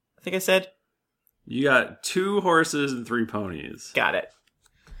 I think I said. You got 2 horses and 3 ponies. Got it.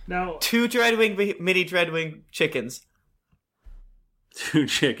 Now, 2 Dreadwing mini Dreadwing chickens, 2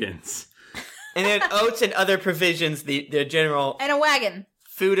 chickens. and then oats and other provisions. The general And a wagon.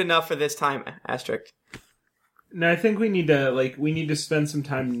 food enough for this time. Asterisk. I think we need to spend some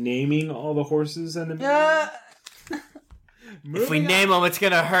time naming all the horses and the. If we name them, it's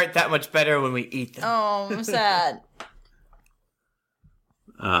gonna hurt that much better when we eat them. Oh, I'm sad.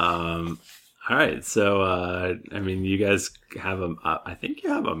 All right, so I mean, you guys have I think you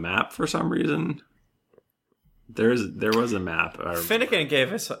have a map for some reason. There was a map. Finnegan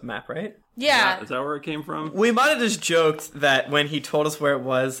gave us a map, right? Yeah. Is that where it came from? We might have just joked that when he told us where it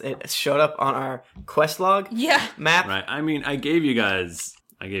was, it showed up on our quest log Yeah. map. Right. I mean, I gave you guys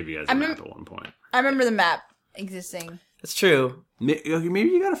a map at one point. I remember the map existing. That's true. Maybe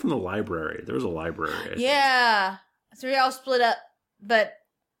you got it from the library. There was a library. I think. Yeah. So we all split up, but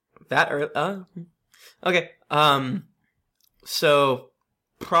That early? Okay. So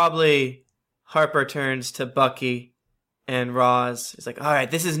probably Harper turns to Bucky and Roz. He's like, "All right,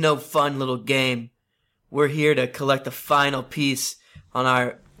 this is no fun little game. We're here to collect the final piece on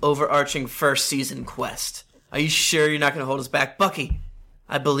our overarching first season quest. Are you sure you're not going to hold us back, Bucky?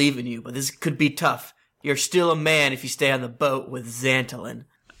 I believe in you, but this could be tough. You're still a man if you stay on the boat with Xantolin."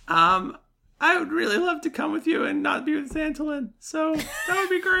 I would really love to come with you and not be with Xantolin. So that would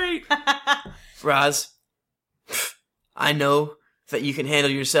be great. Roz, I know that you can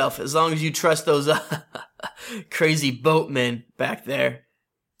handle yourself as long as you trust those crazy boatmen back there.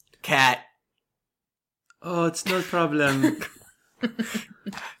 Cat. Oh, it's no problem.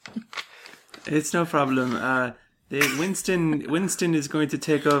 It's no problem. Winston is going to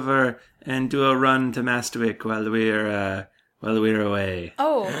take over and do a run to Masterwick while we're away.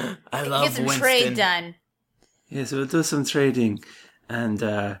 oh, I love get some Winston. trade done. Yes, we'll do some trading, and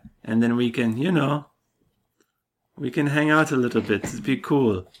then we can, we can hang out a little bit. It'd be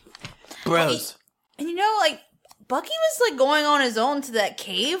cool. Bros. And like Bucky was like going on his own to that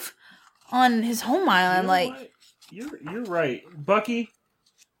cave on his home island. Like, You're right, Bucky.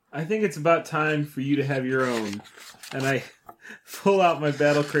 I think it's about time for you to have your own. And I pull out my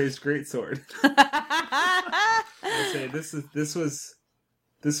battle crazed greatsword. I say, this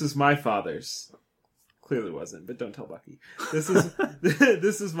was my father's. Clearly wasn't, but don't tell Bucky. This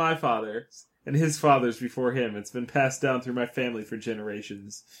is my father's and his father's before him. It's been passed down through my family for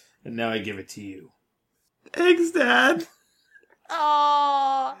generations, and now I give it to you. Thanks, Dad.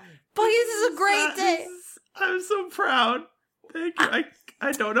 oh, Bucky, this is a great day. I'm so proud. Thank you.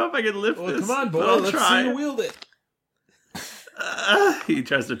 I don't know if I can lift Well, this. come on, boy. but I'll Let's try. see you wield it. He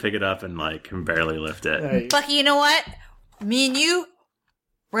tries to pick it up and can barely lift it. Hey, Bucky, you know what? Me and you,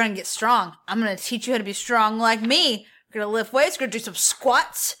 we're gonna get strong. I'm gonna teach you how to be strong like me. We're gonna lift weights. We're gonna do some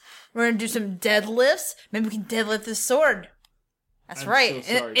squats. We're gonna do some deadlifts. Maybe we can deadlift this sword. That's I'm right.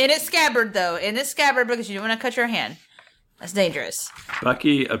 so sorry. In its scabbard, though. In its scabbard, because you don't want to cut your hand. That's dangerous.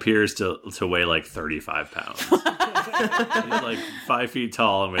 Bucky appears to weigh like 35 pounds. He's like 5 feet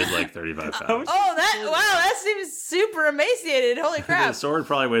tall and weighs like 35 pounds. That seems super emaciated. Holy crap. The sword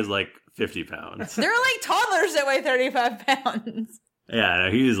probably weighs like 50 pounds. There are like toddlers that weigh 35 pounds. Yeah,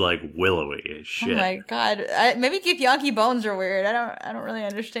 no, he's like willowy as shit. Oh my god. Maybe Githyanki bones are weird. I don't really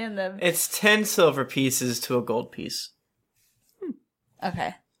understand them. It's 10 silver pieces to a gold piece.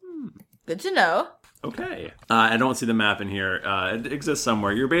 Okay. Good to know. Okay. I don't see the map in here. It exists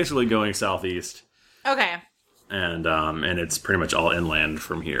somewhere. You're basically going southeast. Okay. And it's pretty much all inland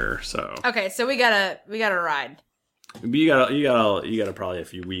from here. So. Okay, so we gotta ride. But you gotta probably a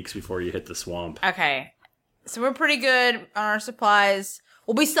few weeks before you hit the swamp. Okay. So we're pretty good on our supplies.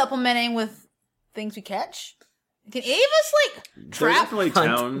 We'll be supplementing with things we catch. Can any of us like trap? They're definitely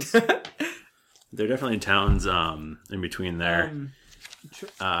towns. They're definitely towns in between there.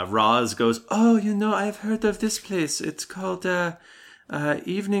 Roz goes, "Oh, I've heard of this place. It's called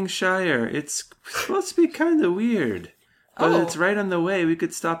Evening Shire. It's supposed to be kind of weird, but it's right on the way. We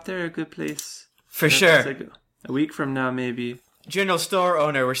could stop there. A good place For sure. Like a week from now, maybe." General store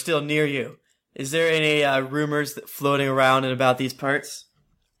owner, we're still near you. Is there any rumors floating around and about these parts?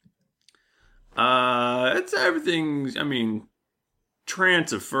 It's everything. I mean,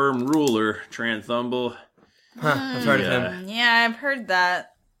 Trant's a firm ruler. Trant Thumble. Huh, I've heard of him. Yeah, I've heard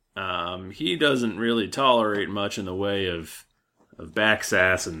that. He doesn't really tolerate much in the way of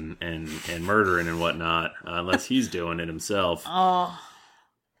backsass and murdering and whatnot, unless he's doing it himself. Oh.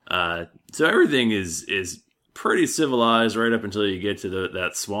 So everything is pretty civilized right up until you get to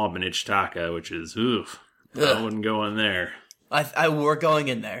that swamp in Ichtaka, which is, oof. I wouldn't go in there. We're going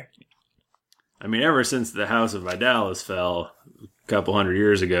in there. I mean, ever since the House of Vidalis fell a couple hundred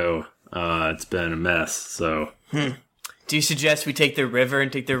years ago, it's been a mess, so. Do you suggest we take the river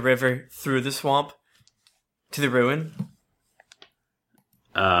and take the river through the swamp to the ruin?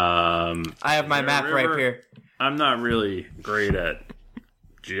 I have my map right here. I'm not really great at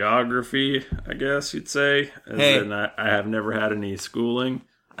geography, I guess you'd say. I have never had any schooling.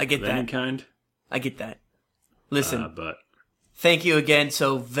 I get of that. any kind. I get that. Listen, but thank you again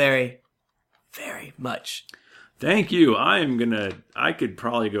so very, very much. Thank you. I could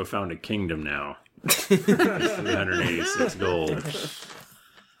probably go found a kingdom now. 386 gold.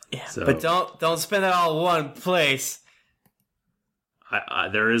 Yeah, so, but don't spend it all in one place.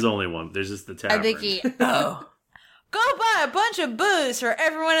 There is only one. There's just the tavern. I think go buy a bunch of booze for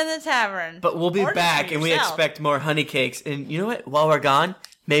everyone in the tavern. But we'll be back, and we expect more honey cakes. And you know what? While we're gone,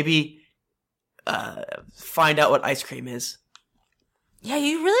 maybe find out what ice cream is. Yeah,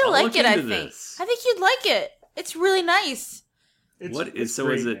 you really like it, I think. This. I think you'd like it. It's really nice. Is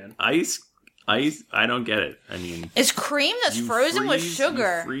it ice? Ice? I don't get it. I mean, it's cream that's frozen with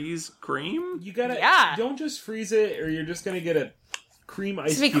sugar. You freeze cream? You gotta. Yeah. Don't just freeze it, or you're just gonna get a cream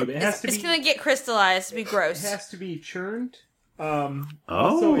ice cube. It's gonna get crystallized. To be gross. It has to be churned.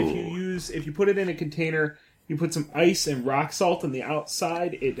 Also, if you put it in a container, you put some ice and rock salt on the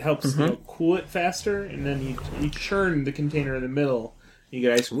outside. It helps cool it faster, and then you churn the container in the middle. You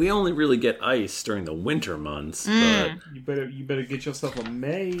get ice. We only really get ice during the winter months, but you better get yourself a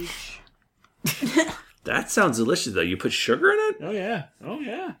mage. That sounds delicious, though. You put sugar in it? Oh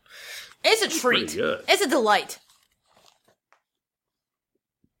yeah. It's a treat. It's a delight.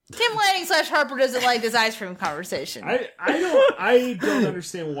 Tim Lanning / Harper doesn't like this ice cream conversation. I don't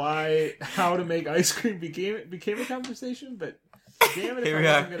understand how to make ice cream became a conversation, but damn it if I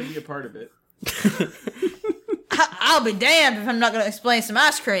wasn't going to be a part of it. I'll be damned if I'm not going to explain some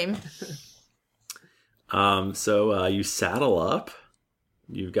ice cream. So you saddle up.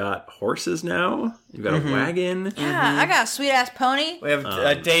 You've got horses now. You've got a wagon. Yeah, I got a sweet ass pony. We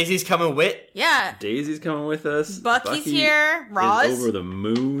have Daisy's coming with. Yeah. Daisy's coming with us. Bucky's here. Roz is over the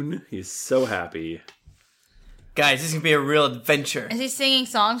moon. He's so happy. Guys, this is going to be a real adventure. Is he singing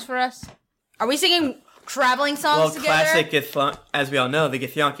songs for us? Are we singing traveling songs together? Classic, as we all know, the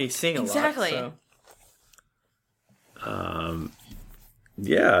Githyanki sing a lot. Exactly.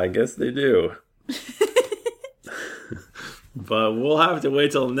 Yeah, I guess they do. But we'll have to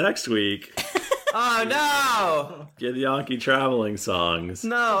wait till next week. Oh, no! Githyanki traveling songs.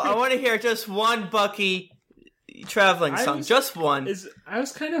 No, I want to hear just one Bucky traveling song. Just one. I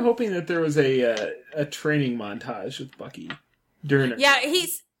was kind of hoping that there was a training montage with Bucky during it. Yeah,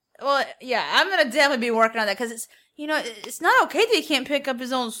 I'm going to definitely be working on that because it's not okay that he can't pick up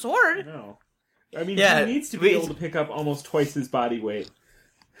his own sword. No. I mean, he needs to be able to pick up almost twice his body weight.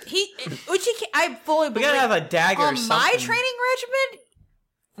 I fully believe. We gotta have a dagger on or something. my training regimen,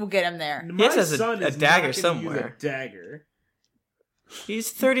 we'll get him there. My son son a is dagger not somewhere. Use a dagger.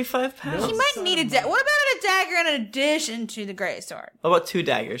 He's 35 pounds. He might need a dagger. What about a dagger in addition to the great sword? How about 2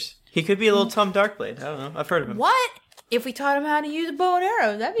 daggers? He could be a little Tom Darkblade. I don't know. I've heard of him. What? If we taught him how to use a bow and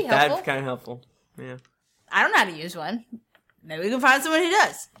arrow, that'd be helpful. That'd be kind of helpful. Yeah. I don't know how to use one. Maybe we can find someone who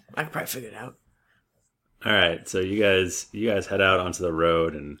does. I could probably figure it out. All right, so you guys head out onto the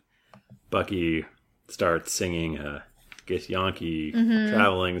road, and Bucky starts singing a Githyanki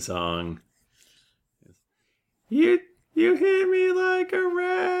traveling song. You hit me like a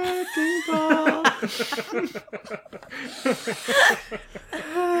wrecking ball.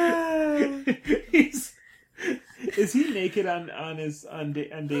 Is he naked on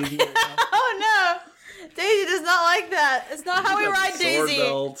Daisy right now? Oh no! Daisy does not like that. It's not how we ride Sword Daisy.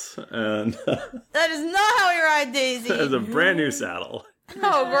 belt, and That is not how we ride Daisy. has a brand new saddle.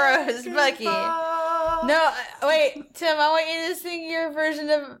 Oh, gross, Bucky. No, wait, Tim, I want you to sing your version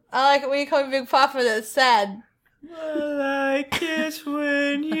of I Like It When You Call Me Big Papa that's sad. I like it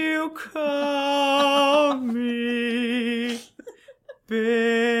when you call me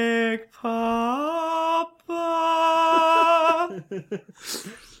Big Papa. It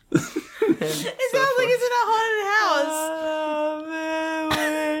sounds like it's in a haunted house. I love it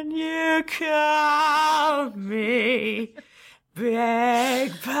when you call me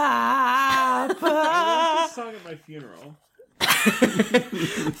Big Papa. This song at my funeral.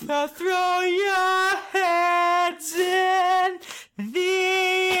 So throw your heads in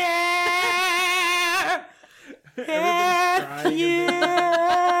the air. If you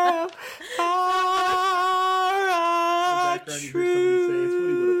are a true.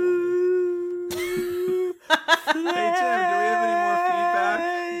 Hey Tim, do we have any more feedback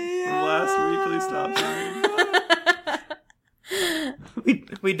from last week? Please stop singing.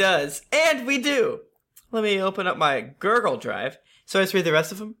 We does, and we do. Let me open up my Gurgle drive. So I just read the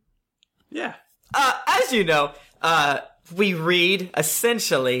rest of them? Yeah. As you know, we read,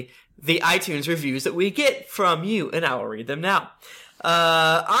 essentially, the iTunes reviews that we get from you, and I will read them now.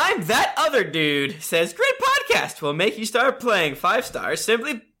 I'm that other dude, says, great podcast, will make you start playing 5 stars.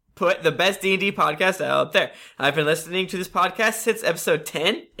 Simply put, the best D&D podcast out there. I've been listening to this podcast since episode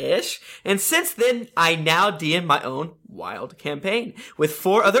 10-ish, and since then, I now DM my own wild campaign with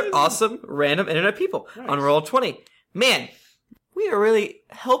 4 other awesome random internet people on Roll20. Man, we are really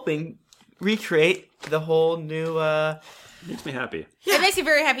helping recreate the whole new, Makes me happy. Yeah. It makes you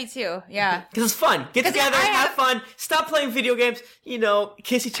very happy too, yeah. Because it's fun. Get together, have fun, stop playing video games,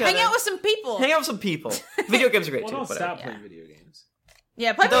 kiss each other. Hang out with some people. Video games are great too. Don't Whatever. stop playing video games.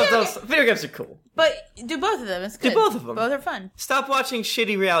 Yeah, play Video games are cool. But do both of them. It's good. Do both of them. Both are fun. Stop watching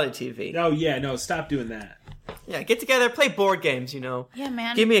shitty reality TV. No, stop doing that. Yeah, get together, play board games, Yeah,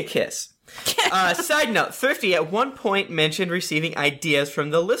 man. Give me a kiss. Side note, Thrifty at one point mentioned receiving ideas from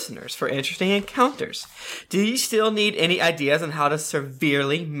the listeners for interesting encounters. Do you still need any ideas on how to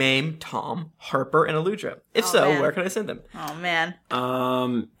severely maim Tom, Harper, and Eludra? If man. where can I send them? Oh, man.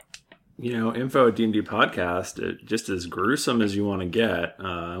 Info at D&D Podcast, just as gruesome as you want to get,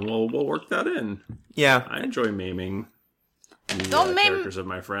 we'll work that in. Yeah. I enjoy maiming the Don't maim- characters of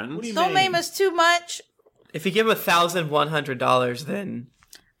my friends. Don't maim us too much. If you give him $1,100, then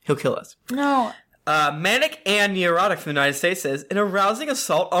he'll kill us. No. Manic and Neurotic from the United States says, an arousing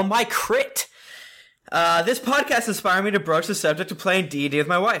assault on my crit. This podcast inspired me to broach the subject of playing D&D with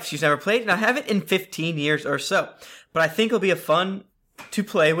my wife. She's never played, and I haven't in 15 years or so. But I think it'll be a fun to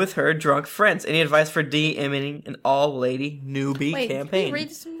play with her drunk friends. Any advice for DMing an all-lady newbie campaign? Did we read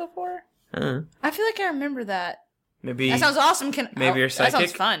this one before? Uh-huh. I feel like I remember that. Maybe that sounds awesome. Maybe you're psychic. That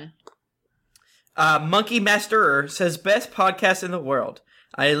sounds fun. Monkey Masterer says, best podcast in the world.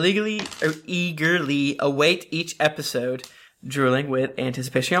 I eagerly await each episode, drooling with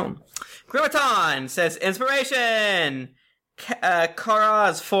anticipation. Grimaton says, inspiration.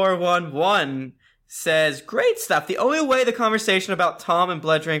 Karaz411 says, great stuff. The only way the conversation about Tom and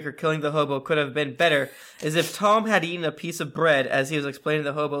Blooddrinker killing the hobo could have been better is if Tom had eaten a piece of bread as he was explaining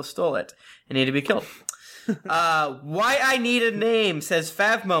the hobo stole it and needed to be killed. Why I need a name, says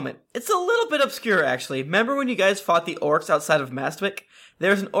Fav Moment. It's a little bit obscure, actually. Remember when you guys fought the orcs outside of Mastwick?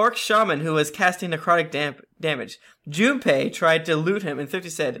 There was an orc shaman who was casting necrotic damage. Junpei tried to loot him, and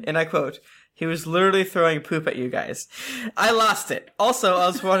Thrifty said, and I quote, he was literally throwing poop at you guys. I lost it. Also, I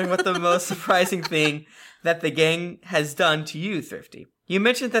was wondering what the most surprising thing that the gang has done to you, Thrifty. You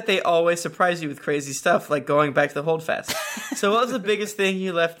mentioned that they always surprise you with crazy stuff, like going back to the Holdfast. So what was the biggest thing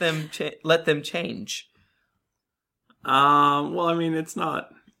you let them change? Well, I mean, it's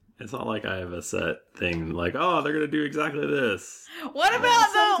not like I have a set thing like, oh, they're gonna do exactly this. What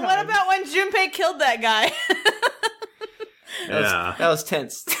about when Junpei killed that guy? Yeah, that was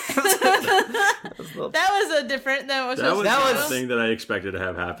tense. That was a different than what That was That the was- thing that I expected to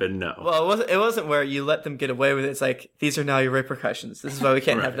have happen. No. Well, it wasn't where you let them get away with it. It's like, these are now your repercussions. This is why we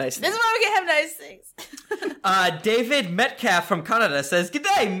can't have nice This things. is why we can have nice things. David Metcalf from Canada says,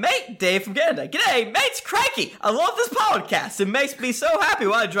 "G'day, mate." Dave from Canada. "G'day, mate's cranky. I love this podcast. It makes me so happy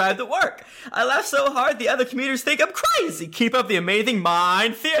while I drive to work. I laugh so hard the other commuters think I'm crazy. Keep up the amazing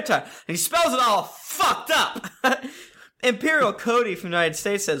mind theater." And he spells it all fucked up. Imperial Cody from the United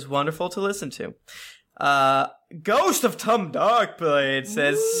States says, "Wonderful to listen to." Ghost of Tom Darkblade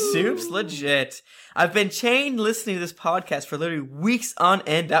says, "Soup's legit. I've been chained listening to this podcast for literally weeks on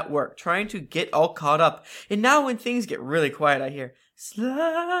end at work, trying to get all caught up. And now when things get really quiet, I hear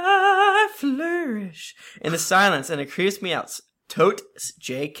sly flourish in the silence, and it creeps me out. Totes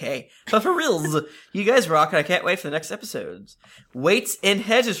JK. But for reals, you guys rock, and I can't wait for the next episodes." Waits in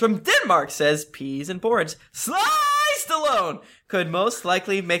Hedges from Denmark says, "Peas and porridge. Sly Stallone could most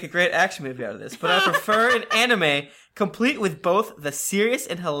likely make a great action movie out of this, but I prefer an anime complete with both the serious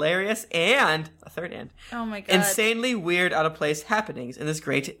and hilarious and a third and Oh my god. insanely weird out of place happenings in this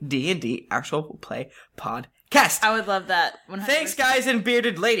great D&D actual play podcast." I would love that. 100%. Thanks, guys and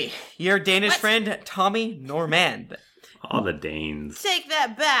bearded lady. Your Danish friend Tommy Normand. All the Danes. Take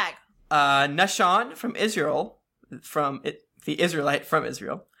that back. Nashan from Israel, the Israelite from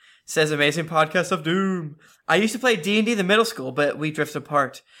Israel, says, "Amazing podcast of doom. I used to play D&D in the middle school, but we drifted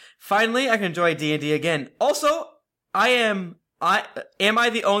apart. Finally, I can enjoy D&D again. Also, am I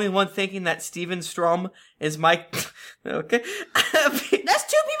the only one thinking that Steven Strom is my okay? That's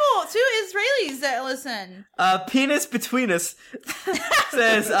two Israelis that listen. Penis between us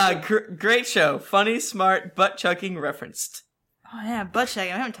says, great show, funny, smart, butt chugging referenced. Oh yeah, butt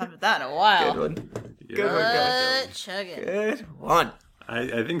chugging. I haven't talked about that in a while. Good one. Yeah. Good one. Butt chugging. Good one.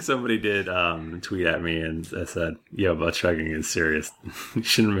 I think somebody did tweet at me and said, "Yo, butt chugging is serious. You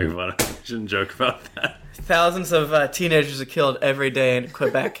shouldn't make fun of it. You shouldn't joke about that." Thousands of teenagers are killed every day in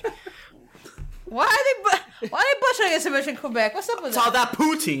Quebec. Why are they butt chugging so much in Quebec? What's up with It's all that? that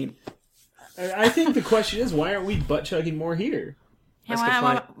poutine. I think the question is, why aren't we butt chugging more here? Yeah, That's a good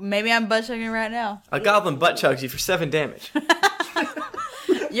point. maybe I'm butt chugging right now. A goblin butt chugs you for 7 damage.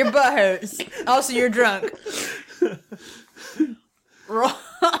 Your butt hurts. Also, you're drunk. Roll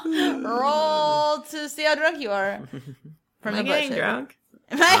to see how drunk you are. From Am I the butt getting chug. drunk?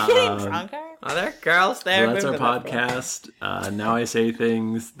 Am I getting drunker? Are there girls there? So that's our Moving up. podcast. Now I say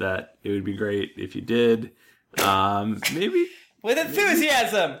things that it would be great if you did. Maybe With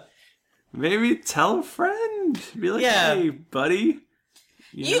enthusiasm. maybe tell a friend. Be like, Yeah. "Hey, buddy,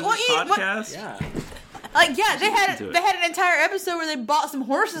 you know this podcast?" Yeah. Like, yeah, they had to it. an entire episode where they bought some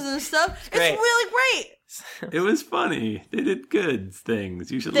horses and stuff. It's great. really great. It was funny. They did good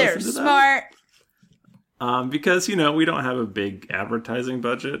things. You should They're listen to smart. them. Because we don't have a big advertising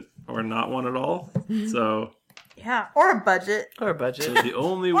budget or not one at all. So Yeah, or a budget. Or budget. the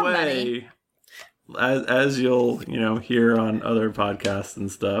only Or way, as you'll hear on other podcasts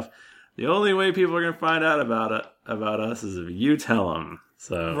and stuff, the only way people are gonna find out about us is if you tell them.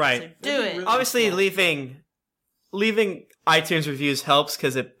 So Right. Do it. Obviously, leaving iTunes reviews helps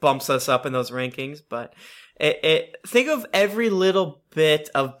because it bumps us up in those rankings. But think of every little bit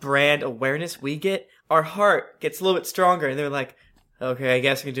of brand awareness we get. Our heart gets a little bit stronger, and they're like, "Okay, I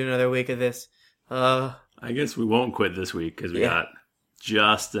guess we can do another week of this." I guess we won't quit this week because we got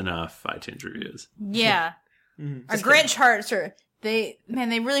just enough iTunes reviews. Yeah. Our Grinch hearts are they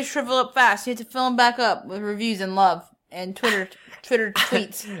really shrivel up fast. You have to fill them back up with reviews and love and Twitter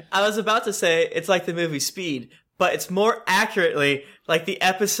tweets. I was about to say it's like the movie Speed, but it's more accurately like the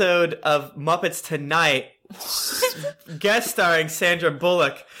episode of Muppets Tonight, guest starring Sandra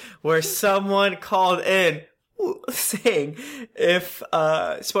Bullock, where someone called in saying if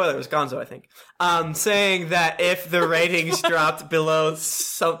spoiler, it was Gonzo, I think, saying that if the ratings dropped below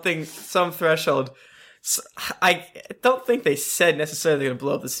some threshold. So I don't think they said necessarily going to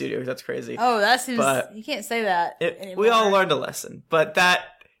blow up the studio, because that's crazy. Oh, that seems But you can't say that. we all learned a lesson, but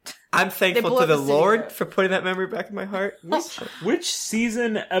I'm thankful blew to up the the studio. Lord for putting that memory back in my heart. Which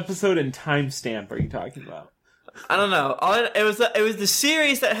season, episode, and timestamp are you talking about? I don't know. It was the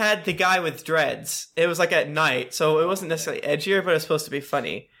series that had the guy with dreads. It was like at night, so it wasn't necessarily edgier, but it was supposed to be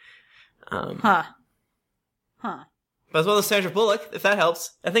funny. Huh. But as well as Sandra Bullock, if that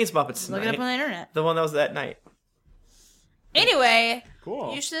helps. I think it's Muppets Look Tonight. it up on the internet. The one that was that night. Anyway,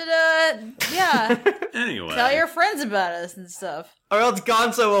 Cool. you should Anyway, tell your friends about us and stuff. Or else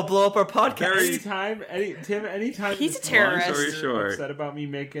Gonzo will blow up our podcast. Anytime He's a this terrorist. monster Long story short. upset about me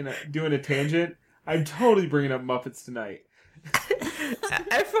doing a tangent, I'm totally bringing up Muppets Tonight.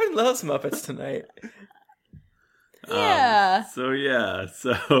 Everyone loves Muppets Tonight. Yeah. So that's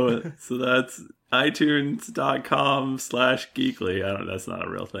iTunes.com/geekly. That's not a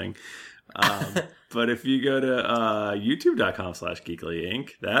real thing. But if you go to youtube.com/geekly inc,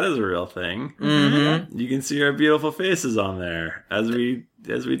 that is a real thing. Mm-hmm. You can see our beautiful faces on there as we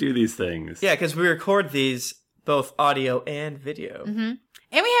do these things. Yeah, because we record these both audio and video. Mm-hmm.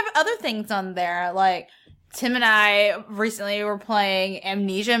 And we have other things on there, like Tim and I recently were playing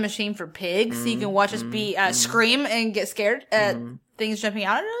Amnesia Machine for Pigs, so you can watch us be scream and get scared at things jumping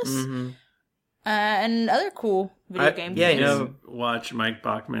out at us, and other cool video games. Yeah, watch Mike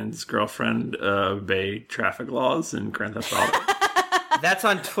Bachman's girlfriend obey traffic laws in Grand Theft Auto. That's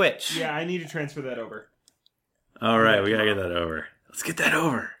on Twitch. Yeah, I need to transfer that over. All right, we gotta get that over. Let's get that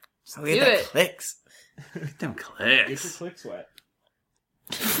over. So get the clicks. Get them Get clicks. your clicks wet.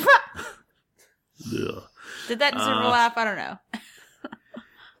 Ugh. Did that deserve a laugh? I don't know.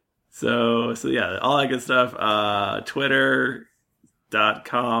 So yeah, all that good stuff.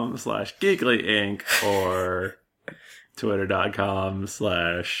 Twitter.com/Geekly Inc. or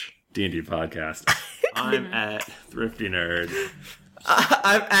Twitter.com/D&D Podcast. I'm at Thrifty Nerd.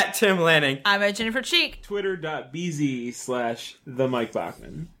 I'm at Tim Lanning. I'm at Jennifer Cheek. Twitter.bz/the Mike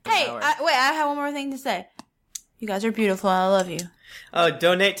Bachman. Hey, I have one more thing to say. You guys are beautiful. I love you. Oh,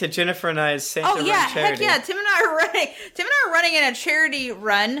 donate to Jennifer and I's Santa Run charity. Heck yeah! Tim and I are running in a charity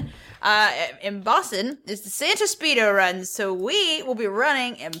run in Boston. It's the Santa Speedo Run, so we will be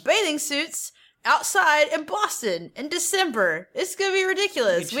running in bathing suits outside in Boston in December. It's gonna be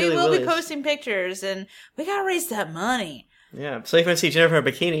ridiculous. We will be posting pictures, and we gotta raise that money. Yeah, so if you want to see Jennifer in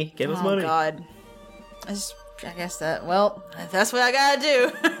a bikini, give us money. Oh God, I guess that's what I gotta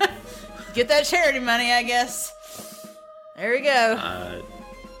do. Get that charity money, I guess. There we go.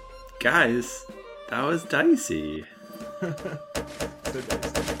 Guys, that was dicey. So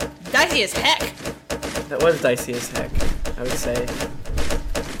dicey. Dicey as heck. That was dicey as heck, I would say.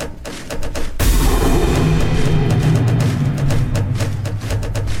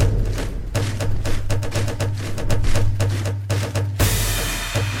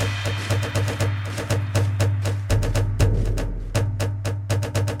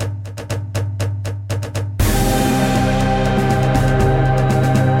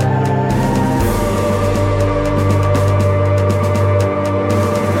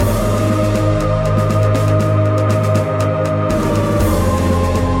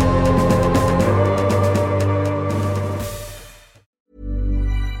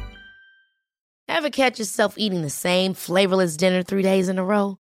 Ever catch yourself eating the same flavorless dinner 3 days in a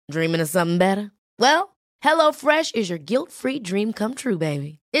row? Dreaming of something better? Well, HelloFresh is your guilt-free dream come true,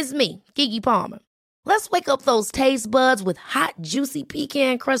 baby. It's me, Keke Palmer. Let's wake up those taste buds with hot, juicy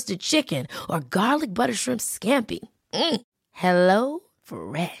pecan-crusted chicken or garlic butter shrimp scampi. Hello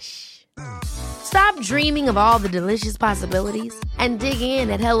Fresh. Stop dreaming of all the delicious possibilities and dig in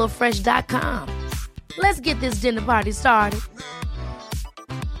at HelloFresh.com. Let's get this dinner party started.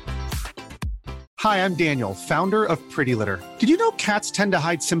 Hi, I'm Daniel, founder of Pretty Litter. Did you know cats tend to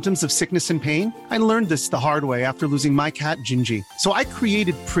hide symptoms of sickness and pain? I learned this the hard way after losing my cat, Gingy. So I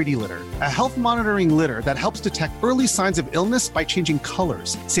created Pretty Litter, a health monitoring litter that helps detect early signs of illness by changing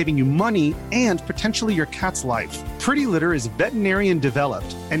colors, saving you money and potentially your cat's life. Pretty Litter is veterinarian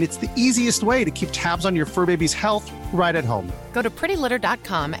developed, and it's the easiest way to keep tabs on your fur baby's health right at home. Go to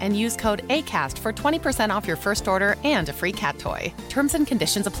prettylitter.com and use code ACAST for 20% off your first order and a free cat toy. Terms and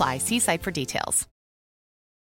conditions apply. See site for details.